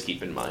always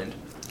keep in mind.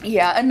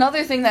 Yeah,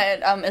 another thing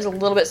that is a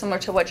little bit similar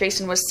to what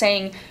Jason was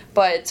saying,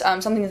 but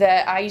something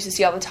that I used to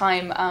see all the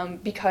time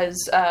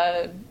because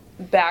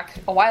back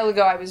a while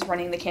ago I was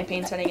running the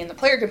campaign setting and the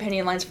player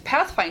companion lines for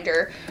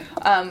Pathfinder.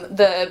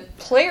 The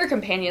player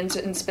companions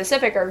in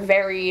specific are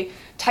very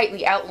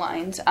tightly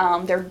outlined.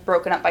 They're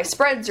broken up by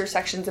spreads or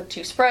sections of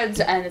 2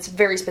 spreads, and it's a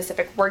very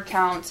specific word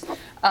count.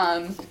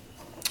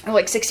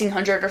 Like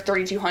 1,600 or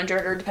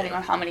 3,200, or depending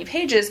on how many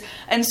pages.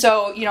 And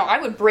so, I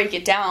would break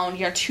it down,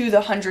 to the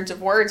hundreds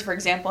of words, for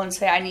example, and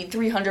say I need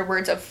 300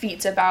 words of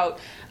feats about,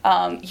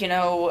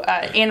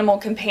 animal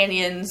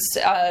companions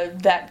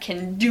that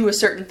can do a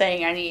certain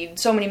thing. I need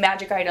so many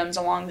magic items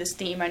along this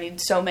theme. I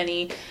need so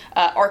many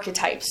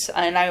archetypes,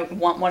 and I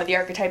want one of the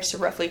archetypes to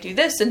roughly do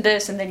this, and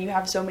then you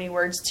have so many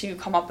words to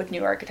come up with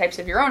new archetypes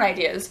of your own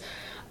ideas.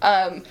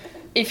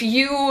 If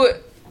you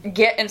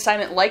get an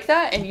assignment like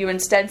that, and you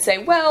instead say,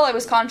 well, I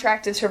was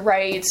contracted to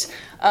write,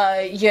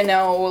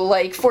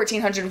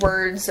 1,400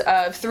 words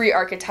of 3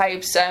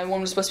 archetypes,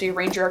 one was supposed to be a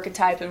ranger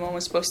archetype, and one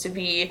was supposed to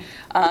be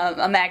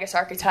a magus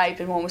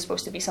archetype, and one was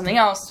supposed to be something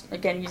else,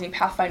 again, using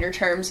Pathfinder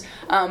terms,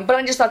 but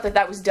I just thought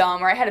that was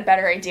dumb, or I had a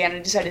better idea and I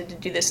decided to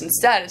do this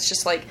instead. It's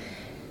just like,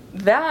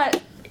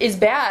 that is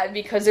bad,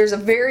 because there's a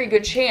very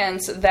good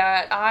chance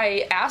that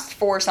I asked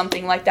for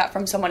something like that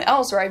from someone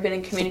else, or I've been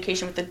in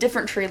communication with a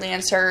different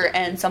freelancer,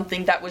 and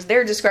something that was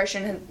their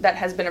discretion that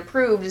has been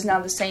approved is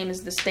now the same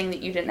as this thing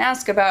that you didn't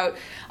ask about.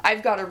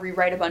 I've got to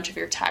rewrite a bunch of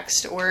your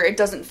text, or it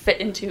doesn't fit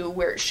into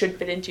where it should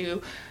fit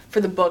into for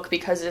the book,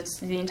 because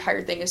the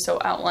entire thing is so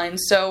outlined.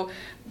 So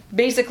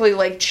basically,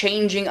 like,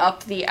 changing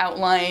up the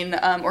outline,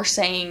 or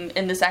saying,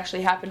 and this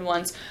actually happened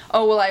once,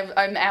 oh, well,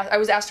 I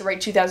was asked to write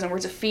 2,000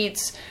 words of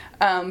feats,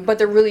 but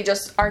there really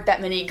just aren't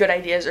that many good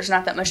ideas. There's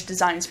not that much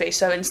design space.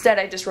 So instead,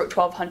 I just wrote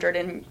 1,200,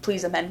 and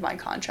please amend my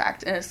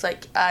contract. And it's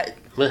like,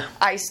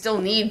 I still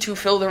need to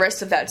fill the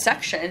rest of that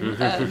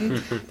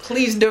section.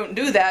 Please don't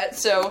do that.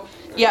 So,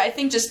 yeah, I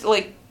think just,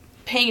 like,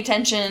 paying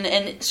attention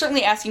and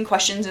certainly asking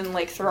questions and,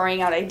 like,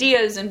 throwing out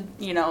ideas and,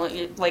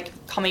 like,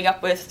 coming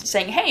up with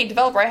saying, hey,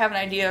 developer, I have an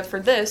idea for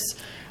this.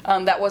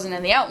 That wasn't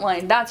in the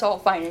outline, that's all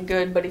fine and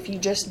good, but if you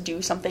just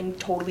do something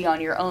totally on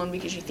your own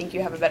because you think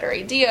you have a better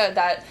idea,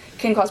 that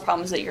can cause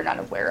problems that you're not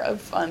aware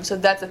of. So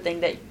that's a thing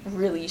that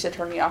really used to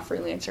turn me off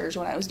freelancers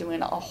when I was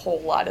doing a whole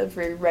lot of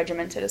very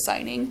regimented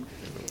assigning.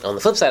 On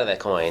the flip side of that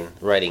coin,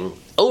 writing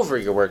over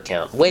your word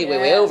count, way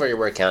over your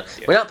word count.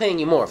 Yeah. We're not paying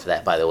you more for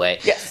that, by the way.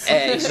 Yes.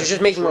 You're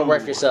just making more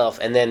work for yourself,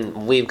 and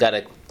then we've got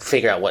to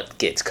figure out what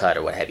gets cut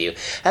or what have you.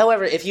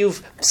 However, if you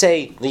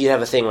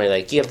have a thing where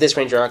you have this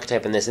ranger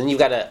archetype and this, and you've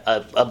got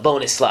a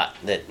bonus slot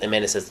that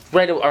Amanda says,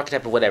 write an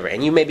archetype or whatever,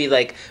 and you maybe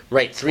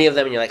write 3 of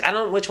them, and you're like, I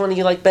don't know which one do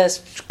you like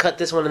best, cut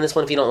this one and this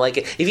one if you don't like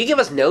it. If you give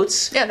us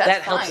notes,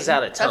 that helps us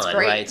out a ton,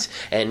 right?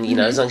 And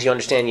as long as you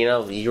understand,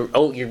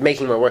 you're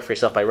making more work for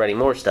yourself by writing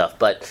more stuff.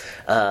 But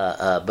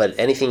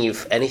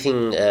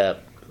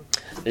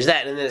there's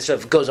that, and then it sort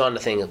of goes on to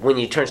things. When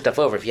you turn stuff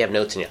over, if you have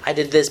notes in it, I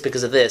did this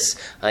because of this,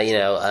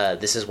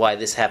 this is why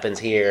this happens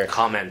here.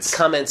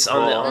 Comments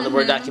on the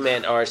Word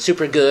document are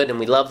super good, and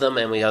we love them,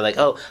 and we are like,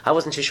 oh, I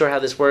wasn't too sure how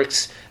this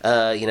works,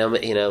 sorry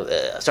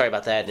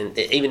about that, and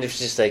even if it's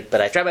just like,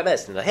 but I tried my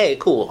best, and hey,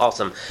 cool,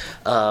 awesome,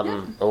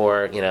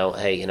 or,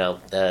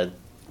 hey,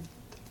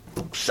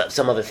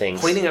 some other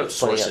things. Pointing out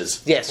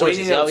sources. Yeah, sources.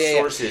 Pointing out yeah.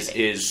 sources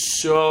is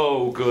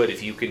so good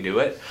if you can do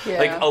it. Yeah.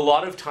 Like a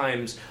lot of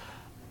times,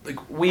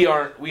 like we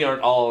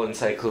aren't all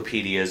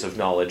encyclopedias of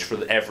knowledge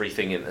for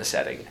everything in the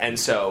setting, and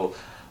so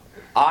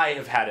I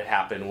have had it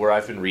happen where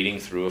I've been reading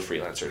through a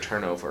freelancer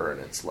turnover,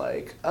 and it's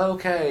like,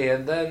 okay,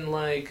 and then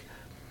like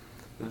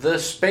the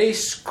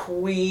Space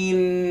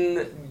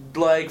Queen,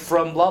 like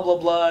from blah blah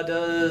blah,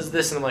 does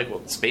this, and I'm like,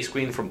 well, Space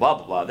Queen from blah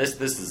blah blah. This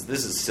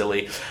is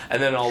silly,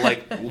 and then I'll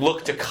like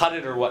look to cut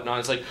it or whatnot.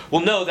 It's like,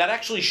 well, no, that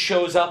actually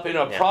shows up in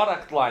a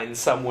product line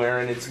somewhere,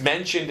 and it's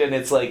mentioned, and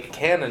it's like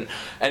canon.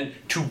 And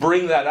to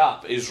bring that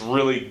up is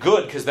really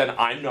good because then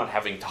I'm not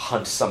having to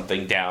hunt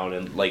something down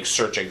and like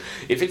searching.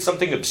 If it's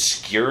something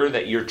obscure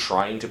that you're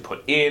trying to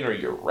put in or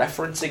you're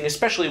referencing,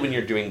 especially when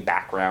you're doing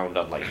background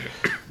on like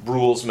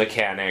rules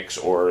mechanics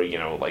or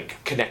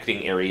like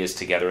connecting areas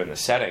together in the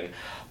setting,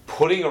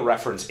 putting a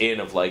reference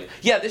in of like,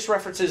 yeah, this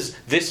references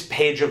this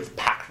page of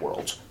Pact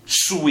World.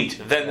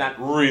 Sweet. Then that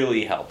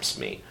really helps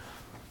me.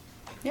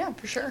 Yeah,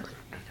 for sure.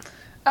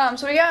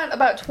 So we got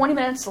about 20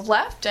 minutes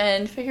left,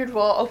 and figured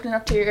we'll open it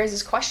up to your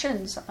guys'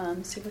 questions.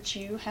 See what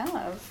you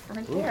have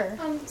right there.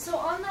 So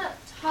on that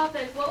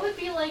topic, what would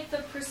be like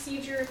the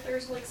procedure if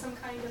there's like some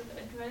kind of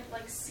event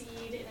like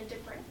seed in a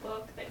different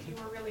book that you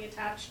were really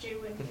attached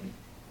to and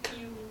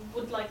you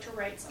would like to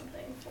write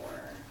something for?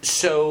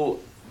 So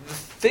the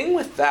thing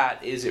with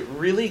that is it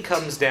really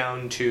comes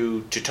down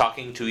to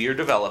talking to your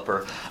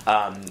developer,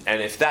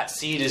 and if that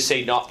seed is,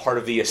 say, not part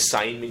of the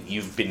assignment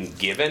you've been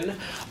given,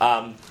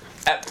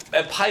 at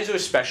Paizo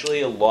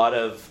especially, a lot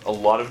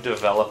of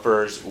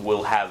developers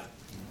will have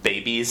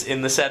babies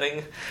in the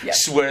setting,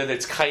 where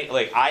that's kind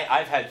like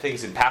I've had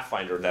things in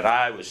Pathfinder that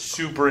I was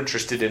super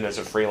interested in as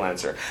a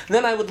freelancer, and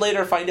then I would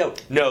later find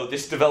out, no,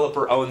 this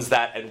developer owns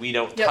that and we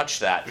don't touch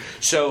that.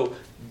 So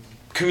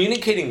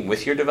communicating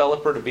with your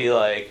developer to be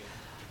like,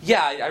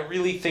 yeah, I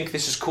really think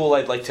this is cool,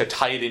 I'd like to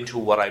tie it into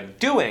what I'm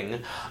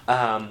doing,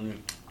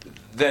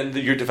 then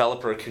your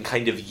developer can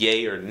kind of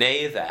yay or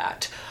nay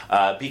that,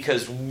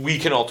 because we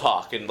can all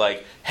talk and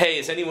like, hey,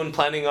 is anyone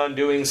planning on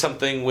doing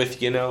something with,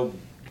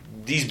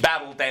 these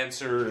battle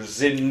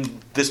dancers in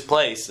this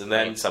place? And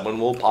then someone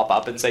will pop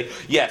up and say,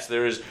 yes,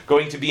 there is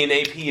going to be an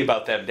AP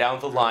about them down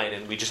the line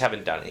and we just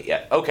haven't done it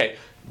yet. Okay,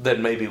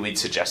 then maybe we'd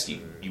suggest you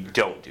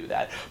don't do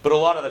that. But a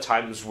lot of the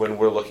times when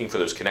we're looking for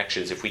those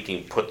connections, if we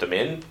can put them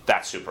in,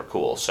 that's super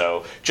cool.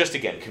 So just,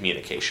 again,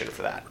 communication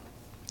for that.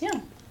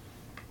 Yeah.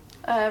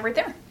 Right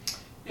there.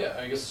 Yeah,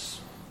 I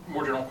guess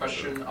more general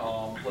question.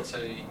 Let's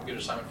say you get an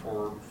assignment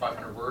for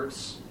 500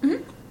 words.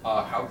 Mm-hmm.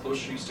 How close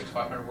should you stick to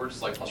 500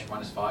 words? Like plus or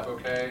minus 5,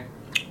 okay?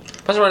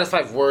 Plus or minus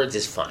 5 words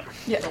is fine.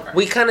 Yeah. Okay.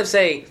 We kind of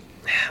say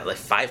like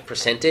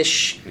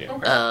 5%ish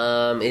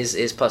Okay.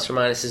 is plus or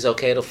minus is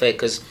okay. It'll fit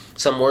because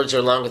some words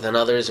are longer than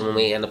others, and when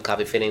we end up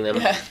copy fitting them,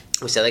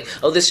 we say like,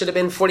 oh, this should have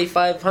been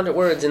 4,500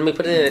 words, and we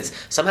put it in. It's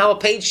somehow a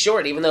page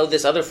short, even though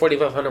this other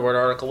 4,500 word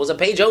article was a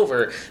page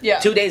over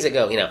 2 days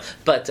ago.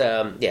 But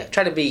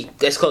try to be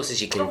as close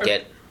as you can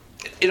get.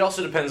 It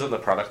also depends on the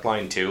product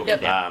line too.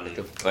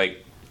 Yep.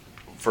 Like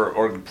for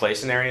org play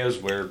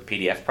scenarios, we're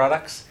PDF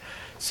products.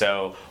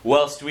 So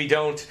whilst we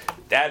don't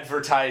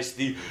advertise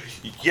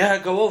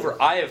go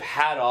over, I have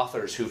had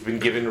authors who've been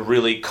given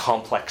really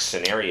complex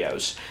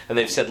scenarios, and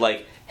they've said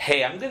like,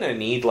 hey, I'm going to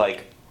need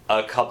like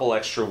a couple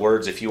extra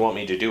words if you want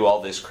me to do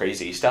all this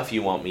crazy stuff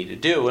you want me to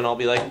do, and I'll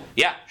be like,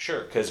 yeah,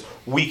 sure, because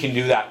we can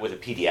do that with a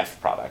PDF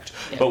product.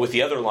 Yeah. But with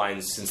the other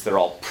lines, since they're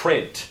all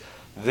print,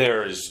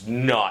 there's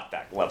not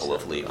that level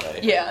of leeway.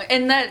 Yeah,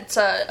 and that's,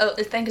 I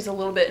think, is a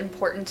little bit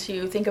important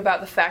to think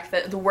about the fact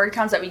that the word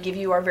counts that we give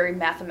you are very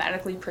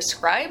mathematically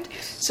prescribed.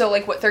 So,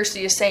 like what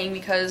Thirsty is saying,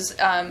 because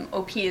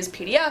OP is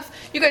PDF,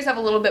 you guys have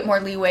a little bit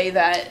more leeway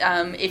that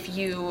if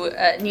you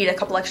need a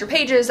couple extra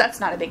pages, that's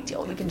not a big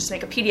deal. We can just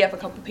make a PDF a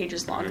couple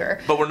pages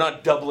longer. But we're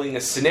not doubling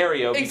a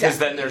scenario because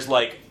then there's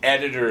like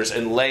editors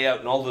and layout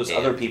and all those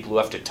other people who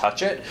have to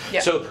touch it.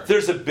 Yeah. So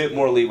there's a bit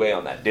more leeway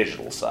on that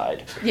digital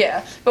side.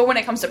 Yeah, but when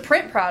it comes to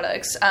print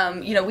products,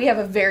 we have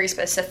a very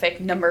specific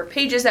number of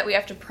pages that we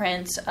have to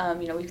print.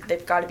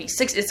 They've got to be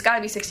it's got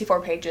to be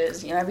 64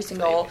 pages. Every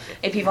single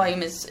AP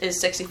volume is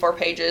 64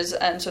 pages.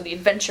 So the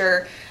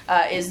adventure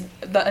is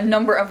the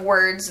number of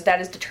words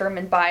that is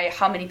determined by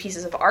how many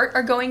pieces of art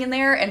are going in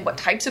there and what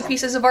types of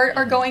pieces of art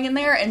are going in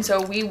there. And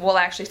so we will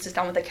actually sit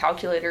down with a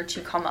calculator to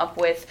come up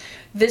with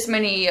this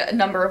many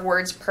number of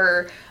words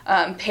per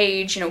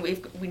page.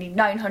 We need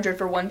 900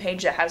 for one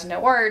page that has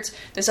no art.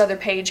 This other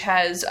page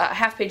has a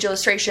half-page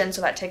illustration,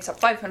 so that takes up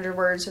 500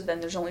 words. So then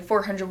there's only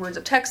 400 words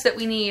of text that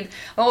we need.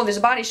 Oh, there's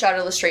a body shot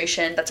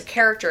illustration. That's a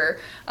character.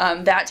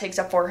 That takes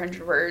up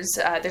 400 words.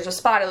 There's a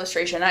spot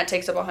illustration. That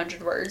takes up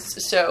 100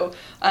 words. So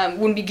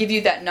when we give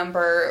you that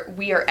number,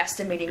 we are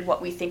estimating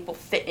what we think will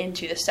fit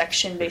into the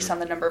section based on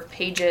the number of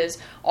pages,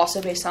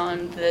 also based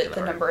on the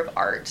number of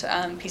art,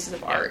 pieces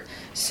of art.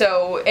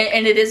 So,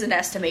 and it is an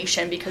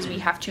estimation because we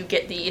have to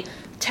get the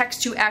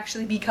text to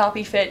actually be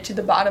copy fit to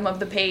the bottom of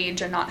the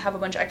page and not have a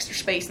bunch of extra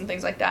space and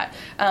things like that.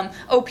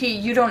 OP,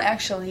 you don't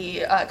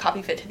actually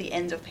copy fit to the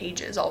ends of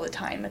pages all the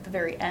time at the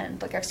very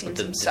end. Like I've seen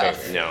some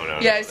stuff. No.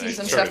 Yeah, I've seen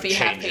some stuff be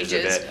half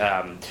pages.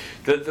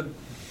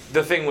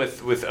 The thing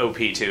with OP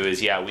too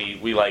is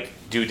we like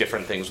do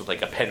different things with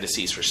like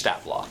appendices for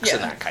stat blocks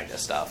and that kind of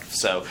stuff.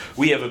 So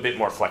we have a bit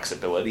more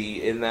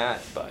flexibility in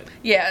that, but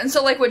and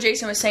so like what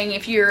Jason was saying,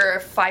 if you're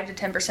 5 to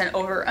 10%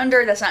 over or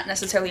under, that's not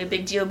necessarily a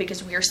big deal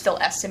because we are still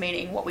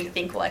estimating what we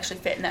think will actually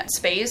fit in that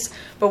space.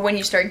 But when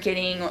you start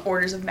getting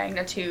orders of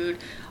magnitude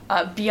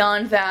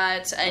beyond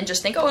that and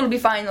just think, it'll be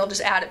fine, they'll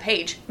just add a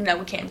page. No,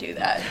 we can't do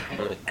that.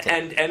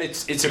 And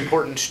it's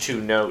important to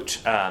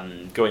note,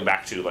 going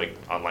back to like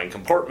online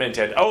comportment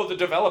and the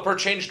developer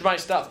changed my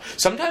stuff.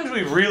 Sometimes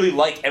we really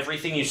like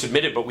everything you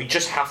submitted, but we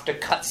just have to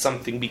cut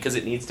something because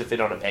it needs to fit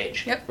on a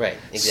page. Yep. Right,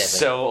 exactly.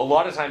 So a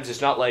lot of times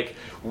it's not like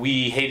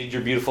we hated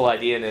your beautiful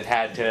idea and it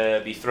had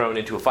to be thrown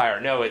into a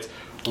fire. No, it's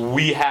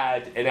we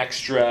had an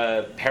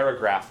extra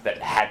paragraph that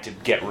had to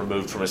get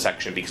removed from a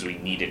section because we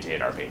needed to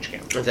hit our page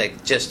count. It's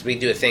like we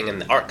do a thing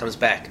and the art comes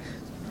back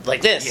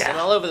like this and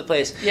all over the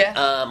place.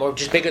 Yeah. Or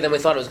just bigger than we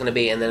thought it was going to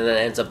be, and then it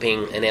ends up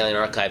being an Alien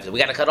Archive. We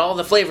got to cut all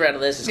the flavor out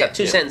of this. It's got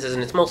 2 sentences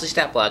and it's mostly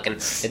stat block, and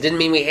it didn't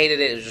mean we hated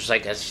it. It was just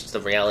like that's just the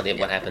reality of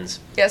what happens.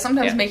 Yeah,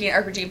 sometimes making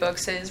RPG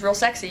books is real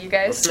sexy, you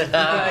guys.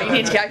 You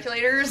need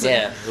calculators.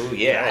 Yeah. Ooh,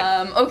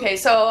 yeah. Okay,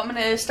 so I'm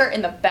going to start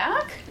in the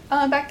back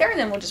there, and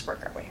then we'll just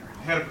work our way around.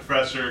 I had a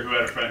professor who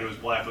had a friend who was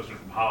blacklisted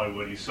from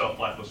Hollywood. He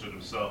self-blacklisted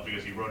himself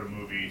because he wrote a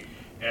movie,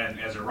 and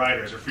as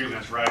a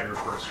freelance writer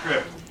for a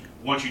script,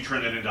 once you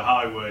turn that into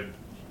Hollywood,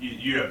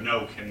 you have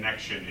no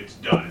connection. It's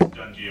done. It's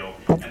done deal,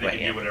 and they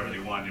can do whatever they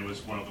want. It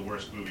was one of the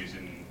worst movies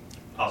in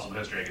possible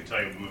history. I can tell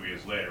you what the movie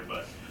is later,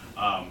 but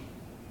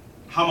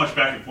how much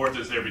back and forth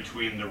is there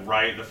between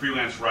the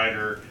freelance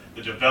writer,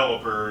 the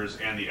developers,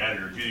 and the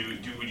editor?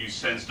 Would you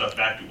send stuff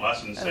back to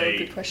us and say,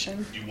 good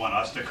question. Do you want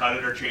us to cut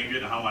it or change it,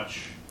 and how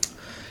much?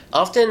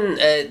 Often,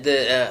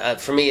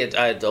 for me,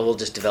 I will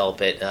just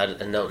develop it. I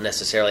don't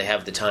necessarily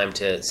have the time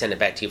to send it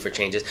back to you for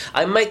changes.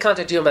 I might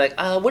contact you and be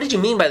like, what did you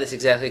mean by this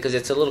exactly? Because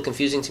it's a little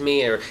confusing to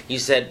me. Or you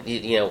said,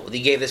 you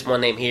gave this one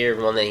name here,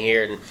 one name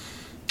here, and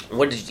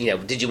what did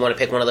you want to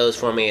pick one of those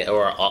for me?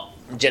 Or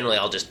generally,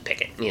 I'll just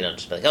pick it.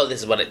 Just be like,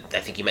 this is what I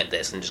think you meant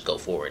this, and just go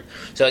forward.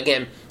 So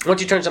again,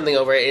 once you turn something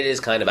over, it is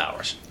kind of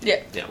ours.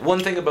 Yeah. One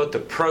thing about the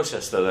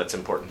process, though, that's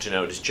important to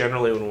note is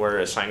generally when we're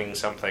assigning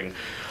something,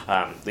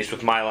 at least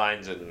with my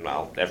lines and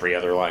every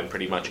other line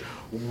pretty much,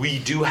 we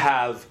do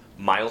have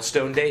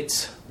milestone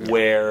dates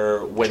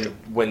where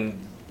when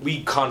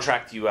we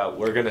contract you out,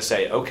 we're going to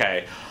say,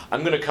 okay,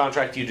 I'm going to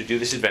contract you to do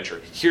this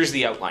adventure. Here's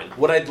the outline.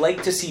 What I'd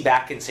like to see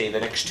back in, say, the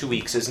next 2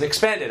 weeks is an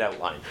expanded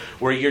outline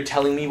where you're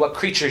telling me what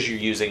creatures you're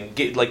using.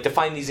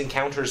 Define these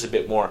encounters a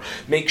bit more.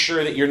 Make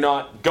sure that you're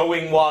not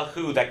going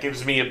wahoo. That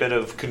gives me a bit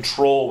of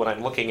control when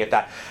I'm looking at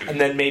that.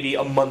 And then maybe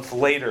a month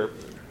later,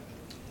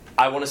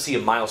 I want to see a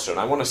milestone.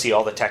 I want to see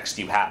all the text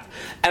you have.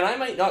 And I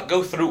might not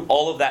go through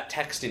all of that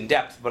text in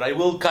depth, but I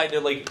will kind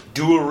of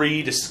do a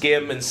read, a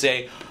skim, and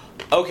say,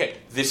 okay,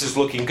 this is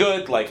looking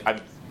good.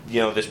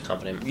 This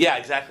confident. Yeah,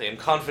 exactly. I'm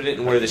confident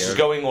in where this is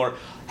going. Or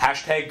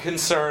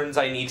 #concerns.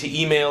 I need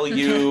to email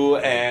you,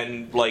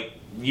 and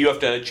you have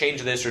to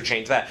change this or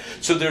change that.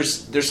 So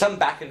there's some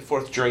back and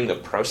forth during the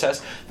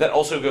process that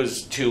also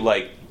goes to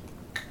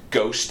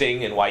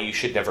ghosting and why you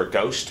should never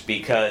ghost,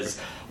 because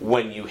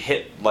when you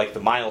hit the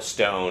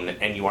milestone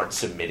and you aren't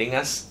submitting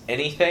us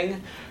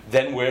anything,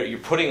 then you're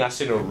putting us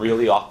in a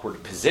really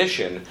awkward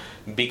position,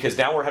 because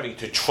now we're having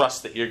to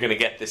trust that you're going to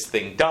get this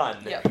thing done,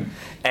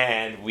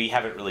 and we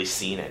haven't really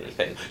seen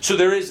anything. So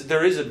there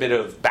is a bit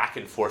of back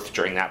and forth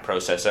during that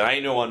process, and I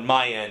know on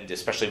my end,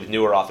 especially with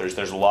newer authors,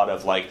 there's a lot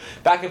of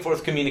back and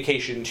forth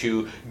communication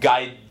to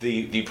guide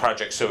the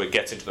project so it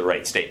gets into the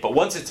right state. But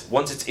once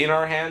it's in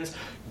our hands,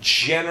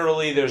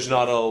 generally there's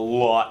not a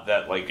lot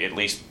that at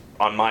least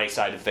on my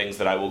side of things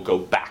that I will go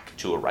back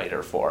to a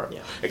writer for,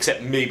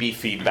 except maybe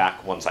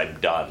feedback once I'm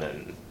done.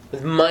 And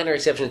with minor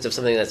exceptions of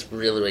something that's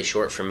really, really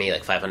short for me,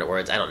 like 500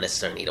 words, I don't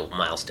necessarily need a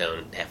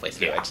milestone halfway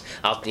through.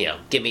 I'll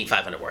give me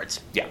 500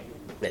 words. Yeah.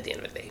 At the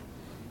end of the day.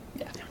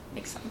 Yeah,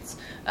 makes sense.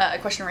 A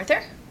question right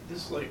there.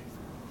 This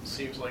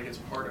seems like it's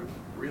part of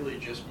really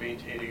just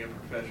maintaining a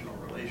professional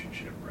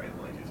relationship,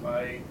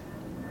 right?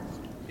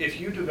 If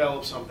you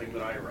develop something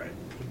that I write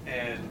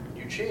and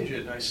you change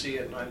it and I see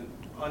it and I'm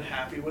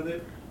unhappy with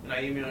it, and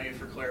I email you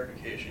for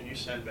clarification, you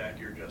send back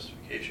your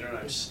justification, and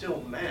I'm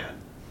still mad.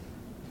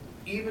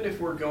 Even if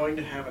we're going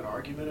to have an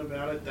argument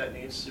about it, that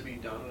needs to be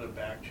done in a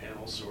back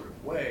channel sort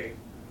of way,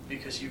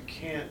 because you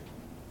can't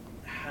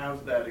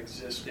have that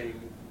existing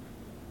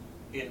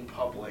in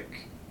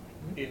public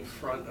in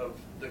front of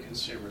the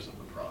consumers of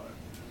the product.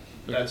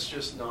 That's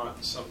just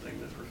not something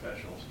that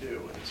professionals do,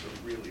 and it's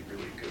a really,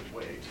 really good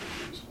way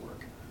to use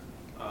work.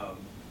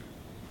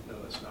 No,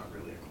 that's not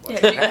really a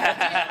question. Do you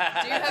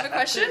have a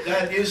question?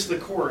 That is the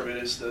core of it,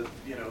 is that,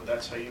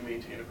 that's how you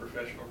maintain a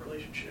professional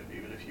relationship.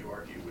 Even if you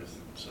argue with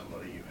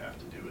somebody, you have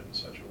to do it in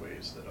such a way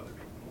as that other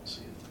people won't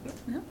see it.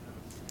 No.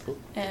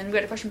 And we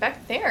got a question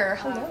back there.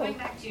 Hello. Going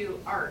back to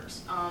art,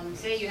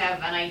 say you have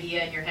an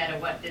idea in your head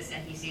of what this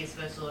NPC is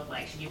supposed to look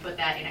like. Should you put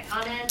that in a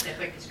comment, a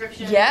quick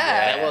description?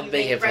 Yeah. That will You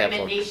make make it helpful.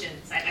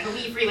 recommendations. I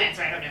believe freelancer.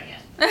 I don't know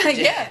yet.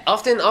 Yeah.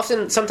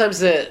 Often, sometimes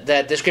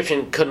that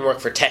description couldn't work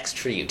for text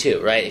for you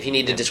too, right? If you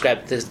need to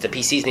describe the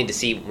PCs need to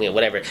see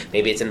whatever,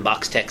 maybe it's in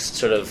box text,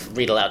 sort of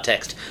read aloud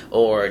text,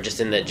 or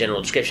just in the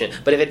general description.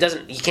 But if it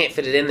doesn't, you can't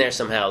fit it in there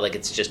somehow. Like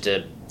it's just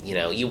a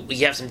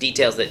you have some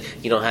details that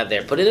you don't have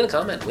there. Put it in a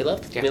comment. We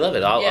love it.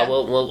 Yeah.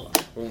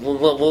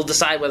 We'll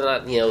decide whether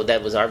or not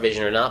that was our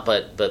vision or not.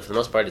 But for the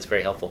most part, it's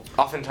very helpful.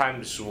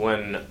 Oftentimes,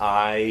 when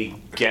I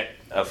get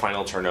a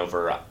final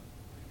turnover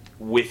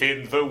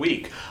within the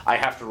week, I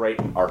have to write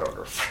art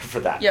order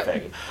for that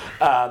thing.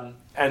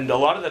 And a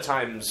lot of the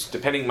times,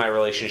 depending my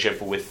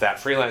relationship with that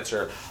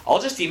freelancer,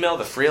 I'll just email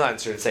the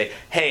freelancer and say,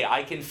 hey,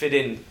 I can fit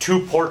in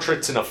 2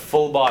 portraits and a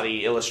full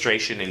body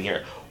illustration in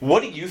here.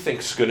 What do you think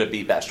is going to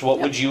be best? What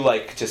would you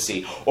like to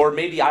see? Or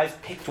maybe I've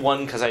picked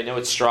one because I know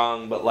it's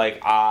strong, but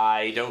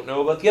I don't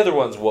know about the other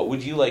ones. What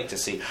would you like to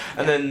see?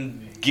 And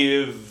then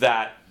give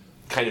that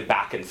kind of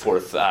back and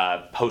forth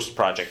post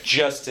project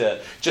just to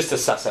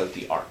suss out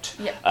the art.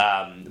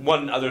 Yeah.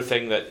 One other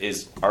thing that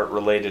is art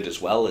related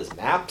as well is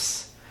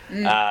maps.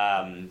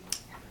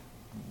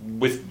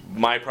 With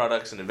my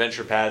products and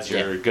adventure paths,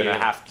 you're going to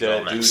have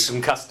to do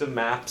some custom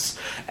maps.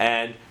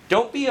 And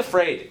don't be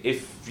afraid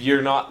if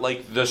you're not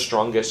like the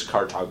strongest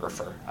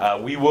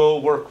cartographer. We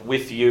will work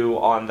with you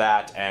on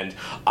that, and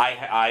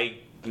I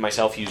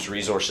myself use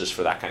resources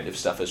for that kind of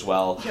stuff as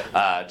well.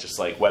 Just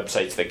like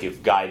websites that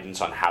give guidance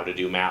on how to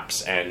do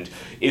maps. And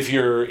if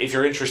you're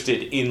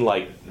interested in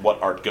like what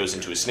art goes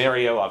into a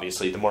scenario,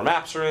 obviously the more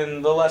maps are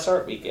in, the less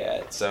art we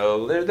get.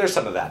 So there's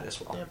some of that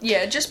as well.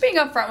 Yeah, just being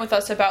upfront with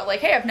us about like,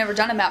 hey, I've never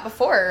done a map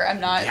before.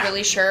 I'm not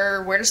really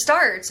sure where to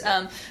start.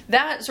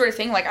 That sort of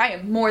thing. Like, I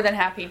am more than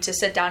happy to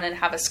sit down and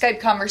have a Skype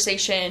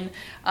conversation,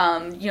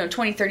 20,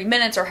 30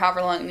 minutes or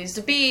however long it needs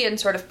to be, and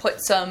sort of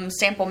put some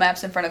sample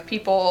maps in front of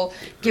people,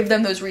 give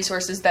them those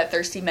resources that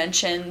Thirsty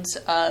mentioned,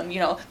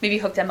 maybe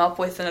hook them up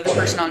with another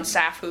person on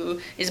staff who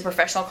is a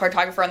professional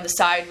cartographer on the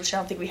side, which I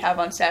don't think we have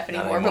on staff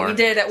anymore. But we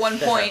did at one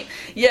point.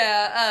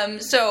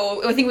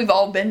 So I think we've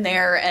all been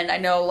there, and I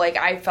know like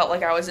I felt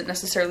like I wasn't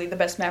necessarily the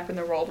best mapper in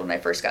the world when I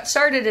first got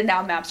started, and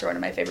now maps are one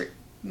of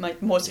my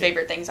most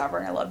favorite things ever,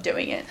 and I love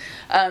doing it.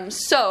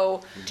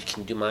 So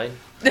Can you do mine?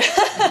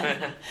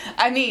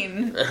 I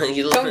mean,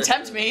 don't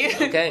tempt me.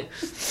 Okay.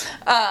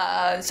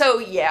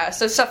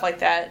 So stuff like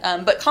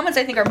that. But comments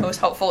I think are most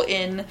helpful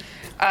in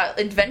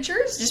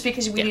adventures, just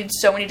because we need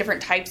so many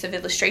different types of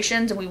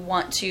illustrations, and we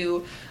want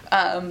to,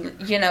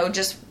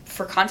 just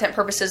for content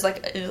purposes,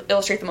 like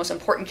illustrate the most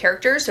important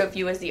characters. So if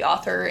you as the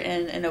author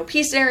in an OP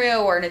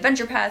scenario or an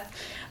adventure path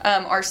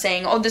are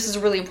saying, oh, this is a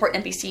really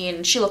important NPC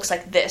and she looks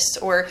like this,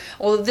 or,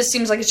 well, this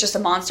seems like it's just a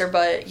monster,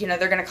 but,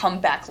 they're going to come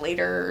back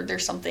later.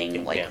 There's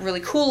something,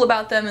 really cool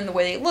about them and the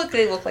way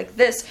they look like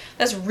this.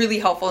 That's really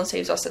helpful and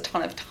saves us a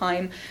ton of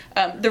time.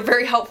 They're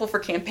very helpful for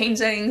campaign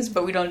settings,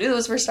 but we don't do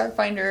those for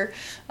Starfinder.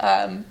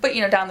 But,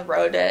 down the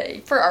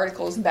road, for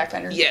articles and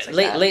backbinders. Yeah,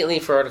 like lately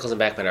for articles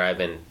and backbinder, I've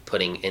been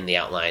putting in the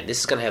outline, this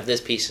is going to have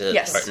this piece of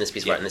art and this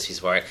piece of art and this piece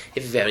of art.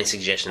 If you have any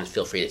suggestions,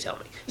 feel free to tell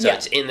me. So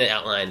it's in the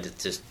outline to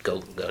just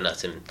go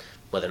nuts, and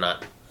whether or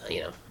not,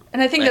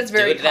 And I think that's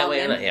very common. That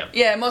way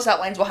or not, most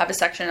outlines will have a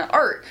section of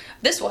art.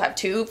 This will have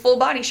 2 full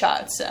body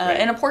shots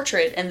and a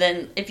portrait. And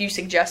then if you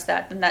suggest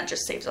that, then that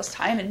just saves us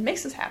time and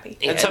makes us happy.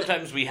 And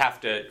sometimes we have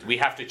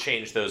to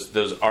change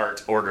those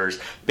art orders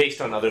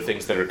based on other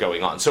things that are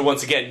going on. So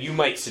once again, you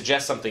might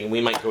suggest something and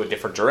we might go a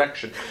different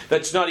direction.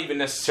 That's not even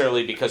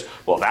necessarily because,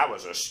 well, that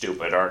was a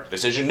stupid art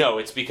decision. No,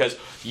 it's because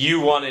you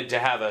wanted to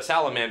have a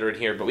salamander in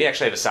here, but we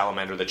actually have a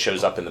salamander that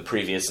shows up in the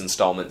previous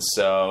installment,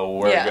 so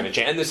we're going to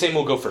change. And the same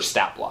will go for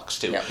stat blocks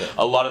too. Yep.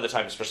 A lot of the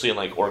time, especially in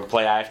like org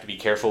play, I have to be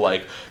careful.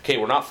 Like, okay,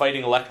 we're not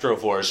fighting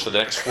electrovores for the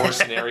next 4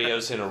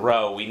 scenarios in a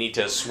row. We need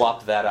to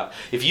swap that up.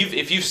 If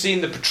you've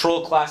seen the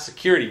patrol class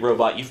security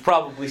robot, you've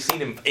probably seen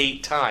him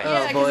 8 times.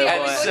 Yeah, because he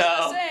always looks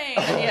the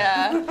same.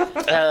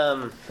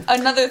 Yeah.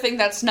 Another thing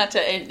that's, not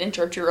to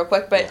interrupt you real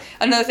quick, but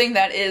another thing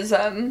that is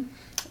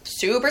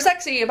super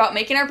sexy about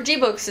making RPG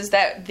books is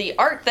that the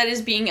art that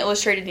is being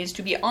illustrated needs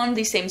to be on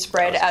the same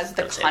spread as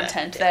the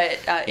content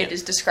that it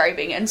is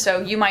describing. And so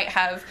you might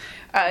have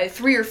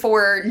 3 or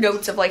 4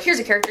 notes of like, here's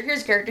a character,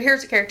 here's a character,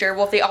 here's a character.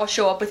 Well, if they all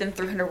show up within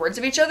 300 words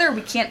of each other,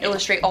 we can't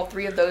illustrate all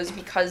 3 of those,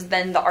 because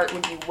then the art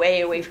would be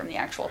way away from the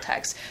actual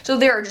text. So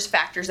there are just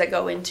factors that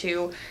go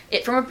into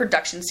it from a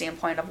production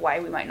standpoint of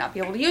why we might not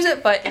be able to use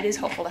it, but it is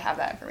helpful to have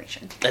that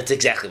information. That's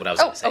exactly what I was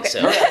going to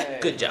say. Okay. So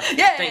good job.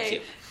 Yay. Thank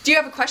you. Do you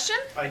have a question?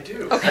 I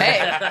do.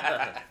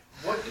 Okay.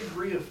 What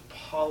degree of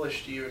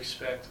polish do you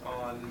expect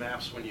on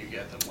maps when you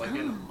get them? Like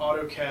an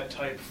AutoCAD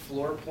type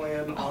floor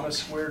plan on a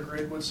square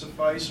grid would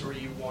suffice, or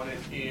you want it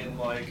in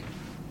like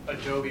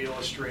Adobe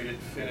Illustrated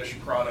finished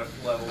product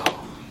level?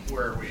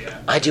 Where are we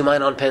at? I do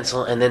mine on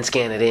pencil and then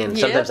scan it in.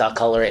 Sometimes I'll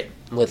color it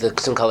with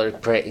some color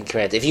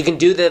correct. If you can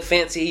do the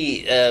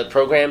fancy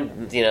program,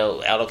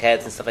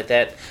 AutoCADs and stuff like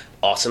that,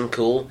 awesome,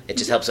 cool. It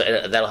just helps.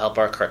 That'll help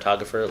our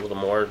cartographer a little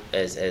more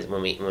as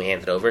when we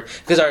hand it over,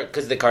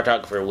 because the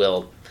cartographer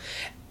will,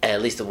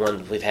 at least the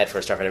ones we've had for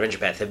Starfinder Adventure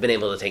Path, have been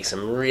able to take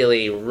some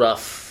really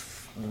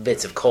rough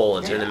bits of coal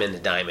and turn them into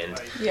diamond.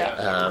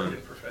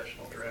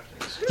 Professional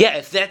drafting. Yeah,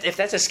 if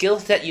that's a skill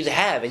set you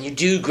have and you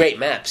do great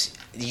maps,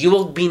 you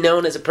will be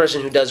known as a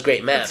person who does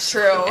great maps. That's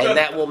true. And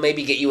that will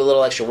maybe get you a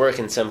little extra work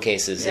in some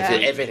cases. Yeah.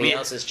 If everything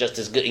else is just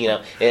as good,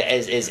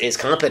 is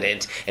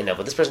competent, and no,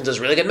 but this person does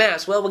really good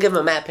maps, well, we'll give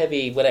them a map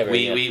heavy, whatever.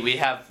 We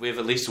have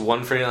at least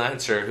one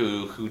freelancer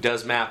who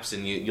does maps,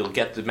 and you'll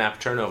get the map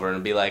turnover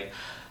and be like,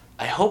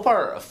 I hope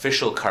our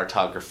official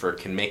cartographer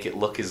can make it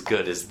look as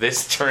good as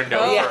this turned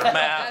over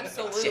map.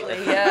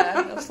 Absolutely,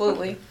 yeah,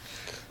 absolutely.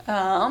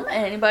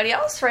 Anybody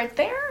else right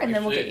there? And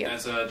then we'll get you.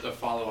 As a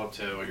follow-up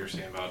to what you're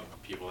saying about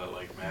people that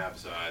like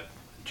maps,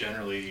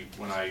 generally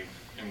when I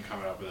am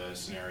coming up with a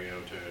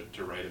scenario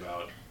to write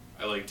about,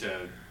 I like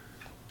to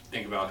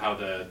think about how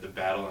the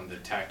battle and the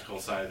tactical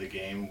side of the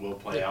game will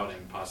play out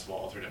in possible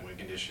alternate win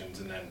conditions,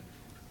 and then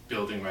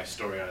building my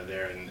story out of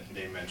there. And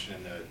they mentioned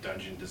in the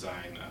dungeon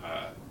design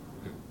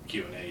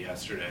Q&A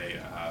yesterday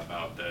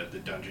about the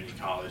dungeon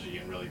ecology,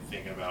 and really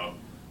thinking about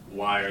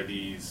why are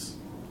these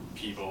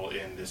people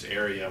in this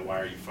area,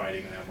 why are you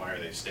fighting them, why are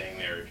they staying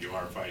there if you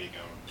are fighting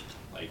them,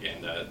 like,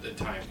 and the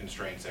time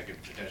constraints that could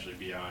potentially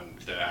be on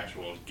the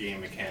actual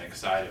game mechanic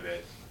side of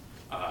it.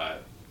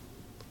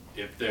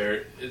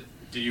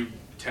 Do you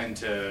tend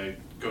to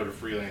go to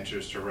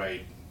freelancers to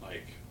write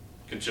like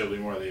considerably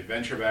more of the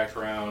adventure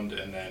background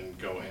and then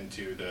go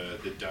into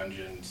the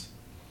dungeons,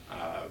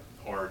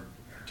 or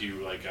do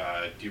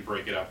you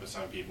break it up with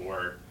some people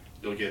where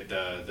you'll get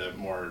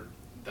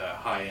the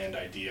high-end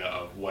idea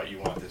of what you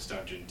want this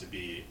dungeon to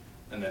be,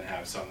 and then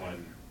have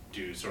someone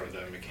do sort of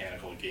the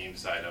mechanical game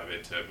side of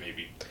it to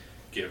maybe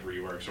give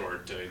reworks or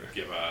to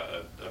give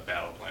a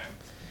battle plan?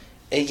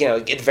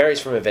 It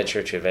varies from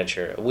adventure to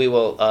adventure. We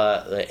will,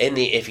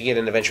 if you get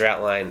an adventure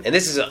outline, and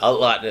this is a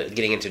lot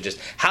getting into just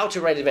how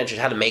to write adventures,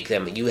 how to make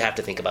them. You have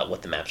to think about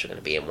what the maps are going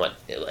to be and what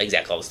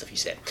exactly all the stuff you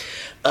said.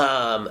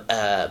 But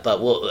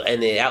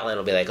the outline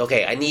will be like,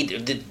 okay,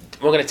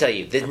 we're going to tell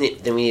you, then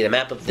we need a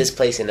map of this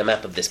place and a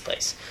map of this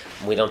place.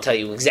 We don't tell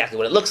you exactly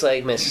what it looks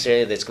like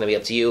necessarily. That's going to be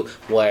up to you,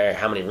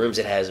 how many rooms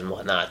it has and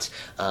whatnot.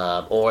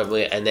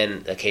 And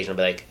then occasionally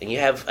be like, and you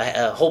have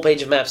a whole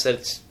page of maps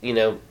that's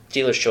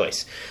dealer's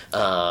choice.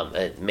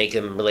 Make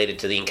them related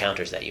to the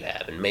encounters that you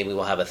have, and maybe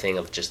we'll have a thing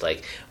of just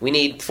like we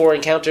need 4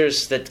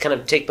 encounters that kind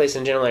of take place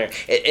in a general area.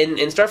 In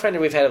Starfinder,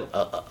 we've had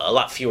a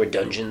lot fewer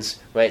dungeons,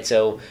 right?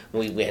 So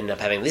we end up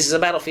having this is a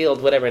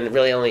battlefield, whatever, and it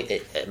really only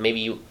it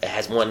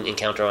has 1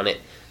 encounter on it,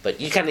 but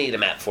you kind of need a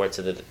map for it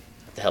to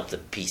help the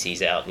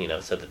PCs out,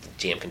 so that the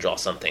GM can draw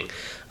something.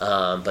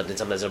 But then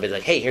sometimes it'll be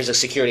like, hey, here's a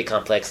security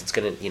complex that's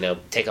going to,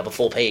 take up a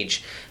full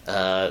page,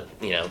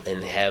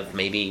 and have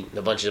maybe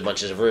a bunch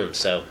of rooms.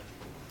 So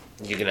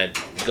you're going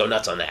to go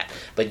nuts on that.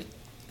 But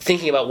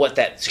thinking about what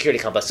that security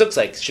complex looks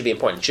like should be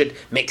important. It should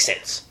make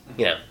sense,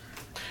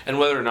 And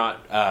whether or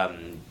not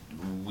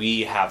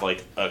we have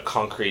like a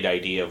concrete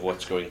idea of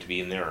what's going to be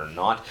in there or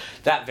not,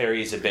 that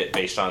varies a bit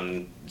based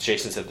on,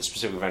 Jason said, the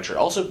specific adventure.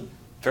 Also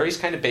varies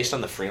kind of based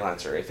on the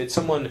freelancer. If it's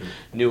someone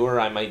newer,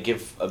 I might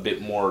give a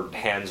bit more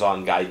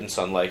hands-on guidance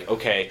on like,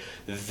 okay,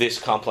 this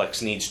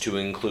complex needs to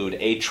include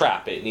a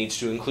trap, it needs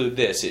to include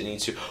this, it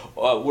needs to...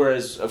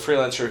 whereas a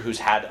freelancer who's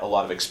had a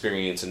lot of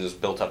experience and has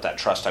built up that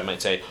trust, I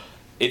might say,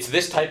 it's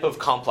this type of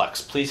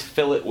complex. Please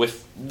fill it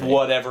with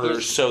whatever,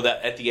 so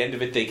that at the end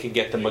of it they can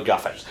get the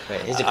MacGuffin.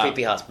 Right. Here's a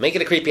creepy hospital. Make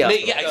it a creepy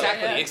hospital.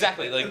 Yeah,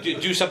 exactly. Like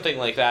do something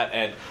like that,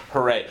 and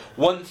hooray!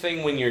 One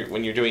thing when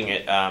you're doing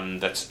it,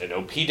 that's an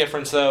OP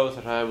difference though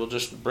that I will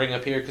just bring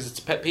up here because it's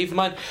a pet peeve of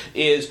mine.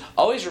 Is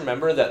always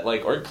remember that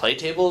like org play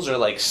tables are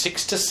like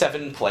 6 to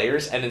 7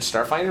 players, and in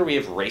Starfinder we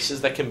have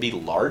races that can be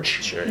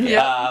large. Sure.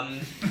 Yeah.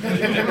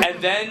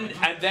 And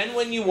then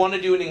when you want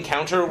to do an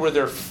encounter where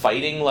they're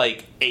fighting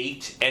like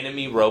 8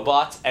 enemy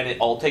robots and it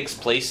all takes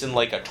place in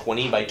like a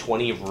 20 by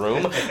 20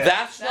 room,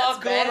 that's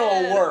not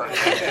gonna work.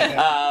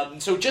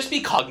 So just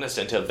be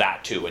cognizant of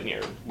that too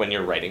when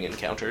you're writing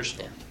encounters.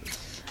 Yeah.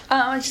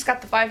 I just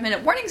got the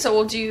 5-minute warning, so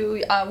we'll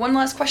do one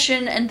last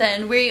question, and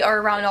then we are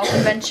around all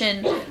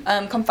convention.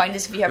 Come find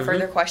us if you have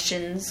further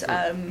questions,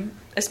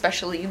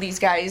 especially these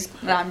guys.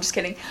 No, I'm just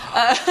kidding.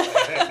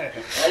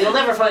 You'll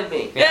never find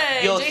me.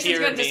 Yay! You'll Jason's hear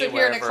going to me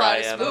disappear in a wherever cloud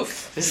I of am.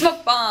 spoof.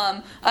 Smoke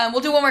bomb.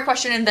 We'll do one more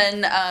question, and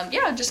then,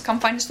 just come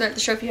find us throughout the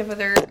show if you have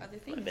other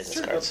things.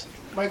 Business cards.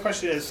 My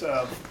question is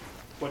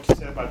what you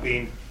said about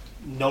being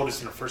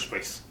noticed in the first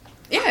place.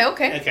 Yeah,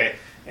 okay. Okay,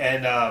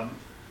 and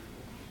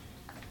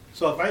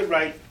so if I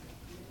write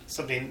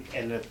something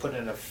and put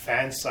in a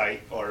fan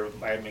site, or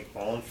I make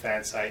my own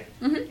fan site,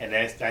 and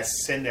I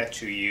send that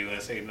to you,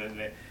 and say,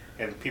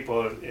 and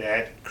people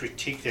had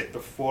critiqued it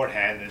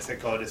beforehand and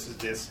said, "Oh, this is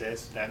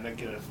this," and I'm not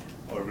gonna,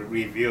 or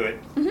review it.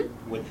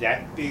 Would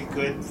that be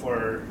good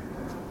for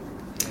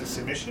the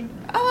submission?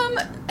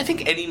 I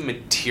think Any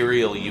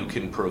material you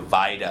can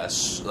provide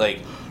us,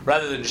 like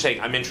rather than just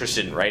saying I'm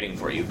interested in writing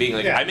for you, being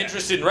like Yeah, I'm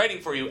interested in writing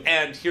for you,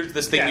 and here's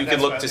this thing Yeah, you can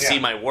that's look what- to yeah. see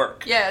my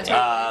work. Yeah,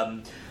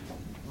 totally.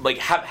 Like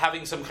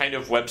having some kind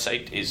of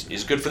website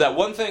is good for that.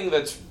 One thing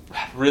that's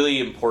really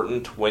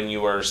important when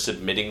you are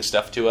submitting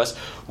stuff to us,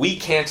 we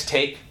can't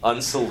take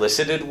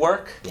unsolicited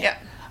work. Yeah.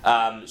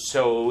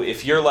 So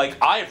if you're like,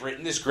 I've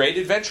written this great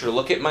adventure,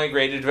 look at my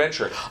great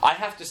adventure, I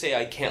have to say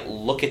I can't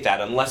look at that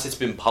unless it's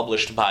been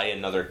published by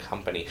another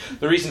company.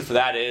 The reason for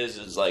that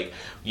is like,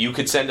 you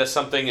could send us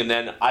something and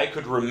then I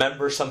could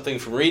remember something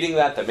from reading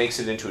that makes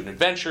it into an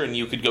adventure, and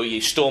you could go, you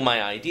stole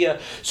my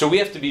idea. So we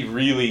have to be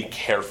really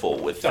careful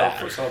with that.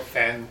 So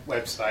fan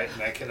website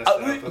and that kind of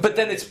stuff. But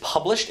then it's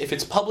published. If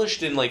it's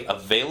published in like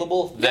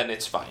available, then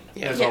it's fine.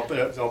 It's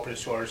open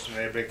source and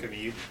everybody can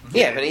use.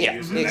 Yeah, but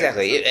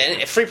exactly.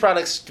 And free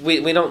products,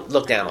 we don't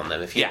look down on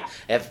them. If you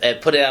have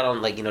put it out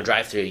on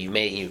drive-through,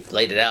 you've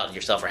laid it out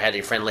yourself or had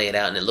your friend lay it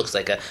out, and it looks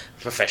like a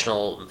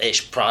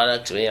professional-ish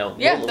product. Then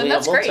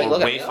that's great.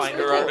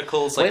 Wayfinder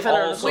articles, like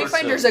all sorts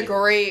Wayfinder's a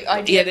great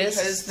idea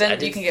because then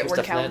you can get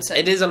word counts.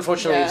 It is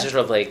unfortunately sort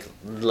of like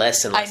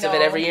less and less of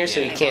it every year, so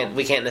we can't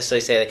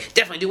necessarily say like,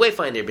 definitely do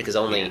Wayfinder because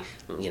only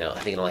I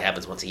think it only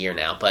happens once a year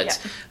now. But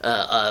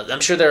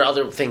I'm sure there are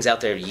other things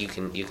out there you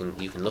can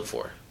look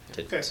for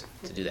to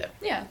do that.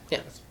 Yeah.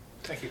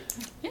 Thank you.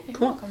 Yeah, you're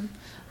welcome.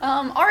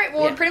 All right,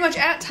 well, we're pretty much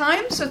at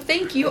time, so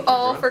thank you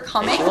all for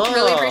coming. Whoa.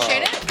 Really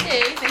appreciate it.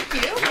 Hey, thank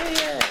you.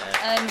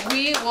 And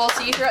we will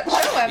see you throughout the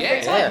show. Have a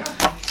great time.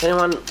 If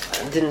anyone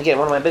didn't get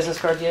one of my business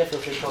cards yet, feel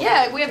free to call me.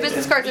 Yeah, we have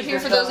business cards up here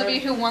for those of you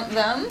who want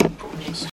them.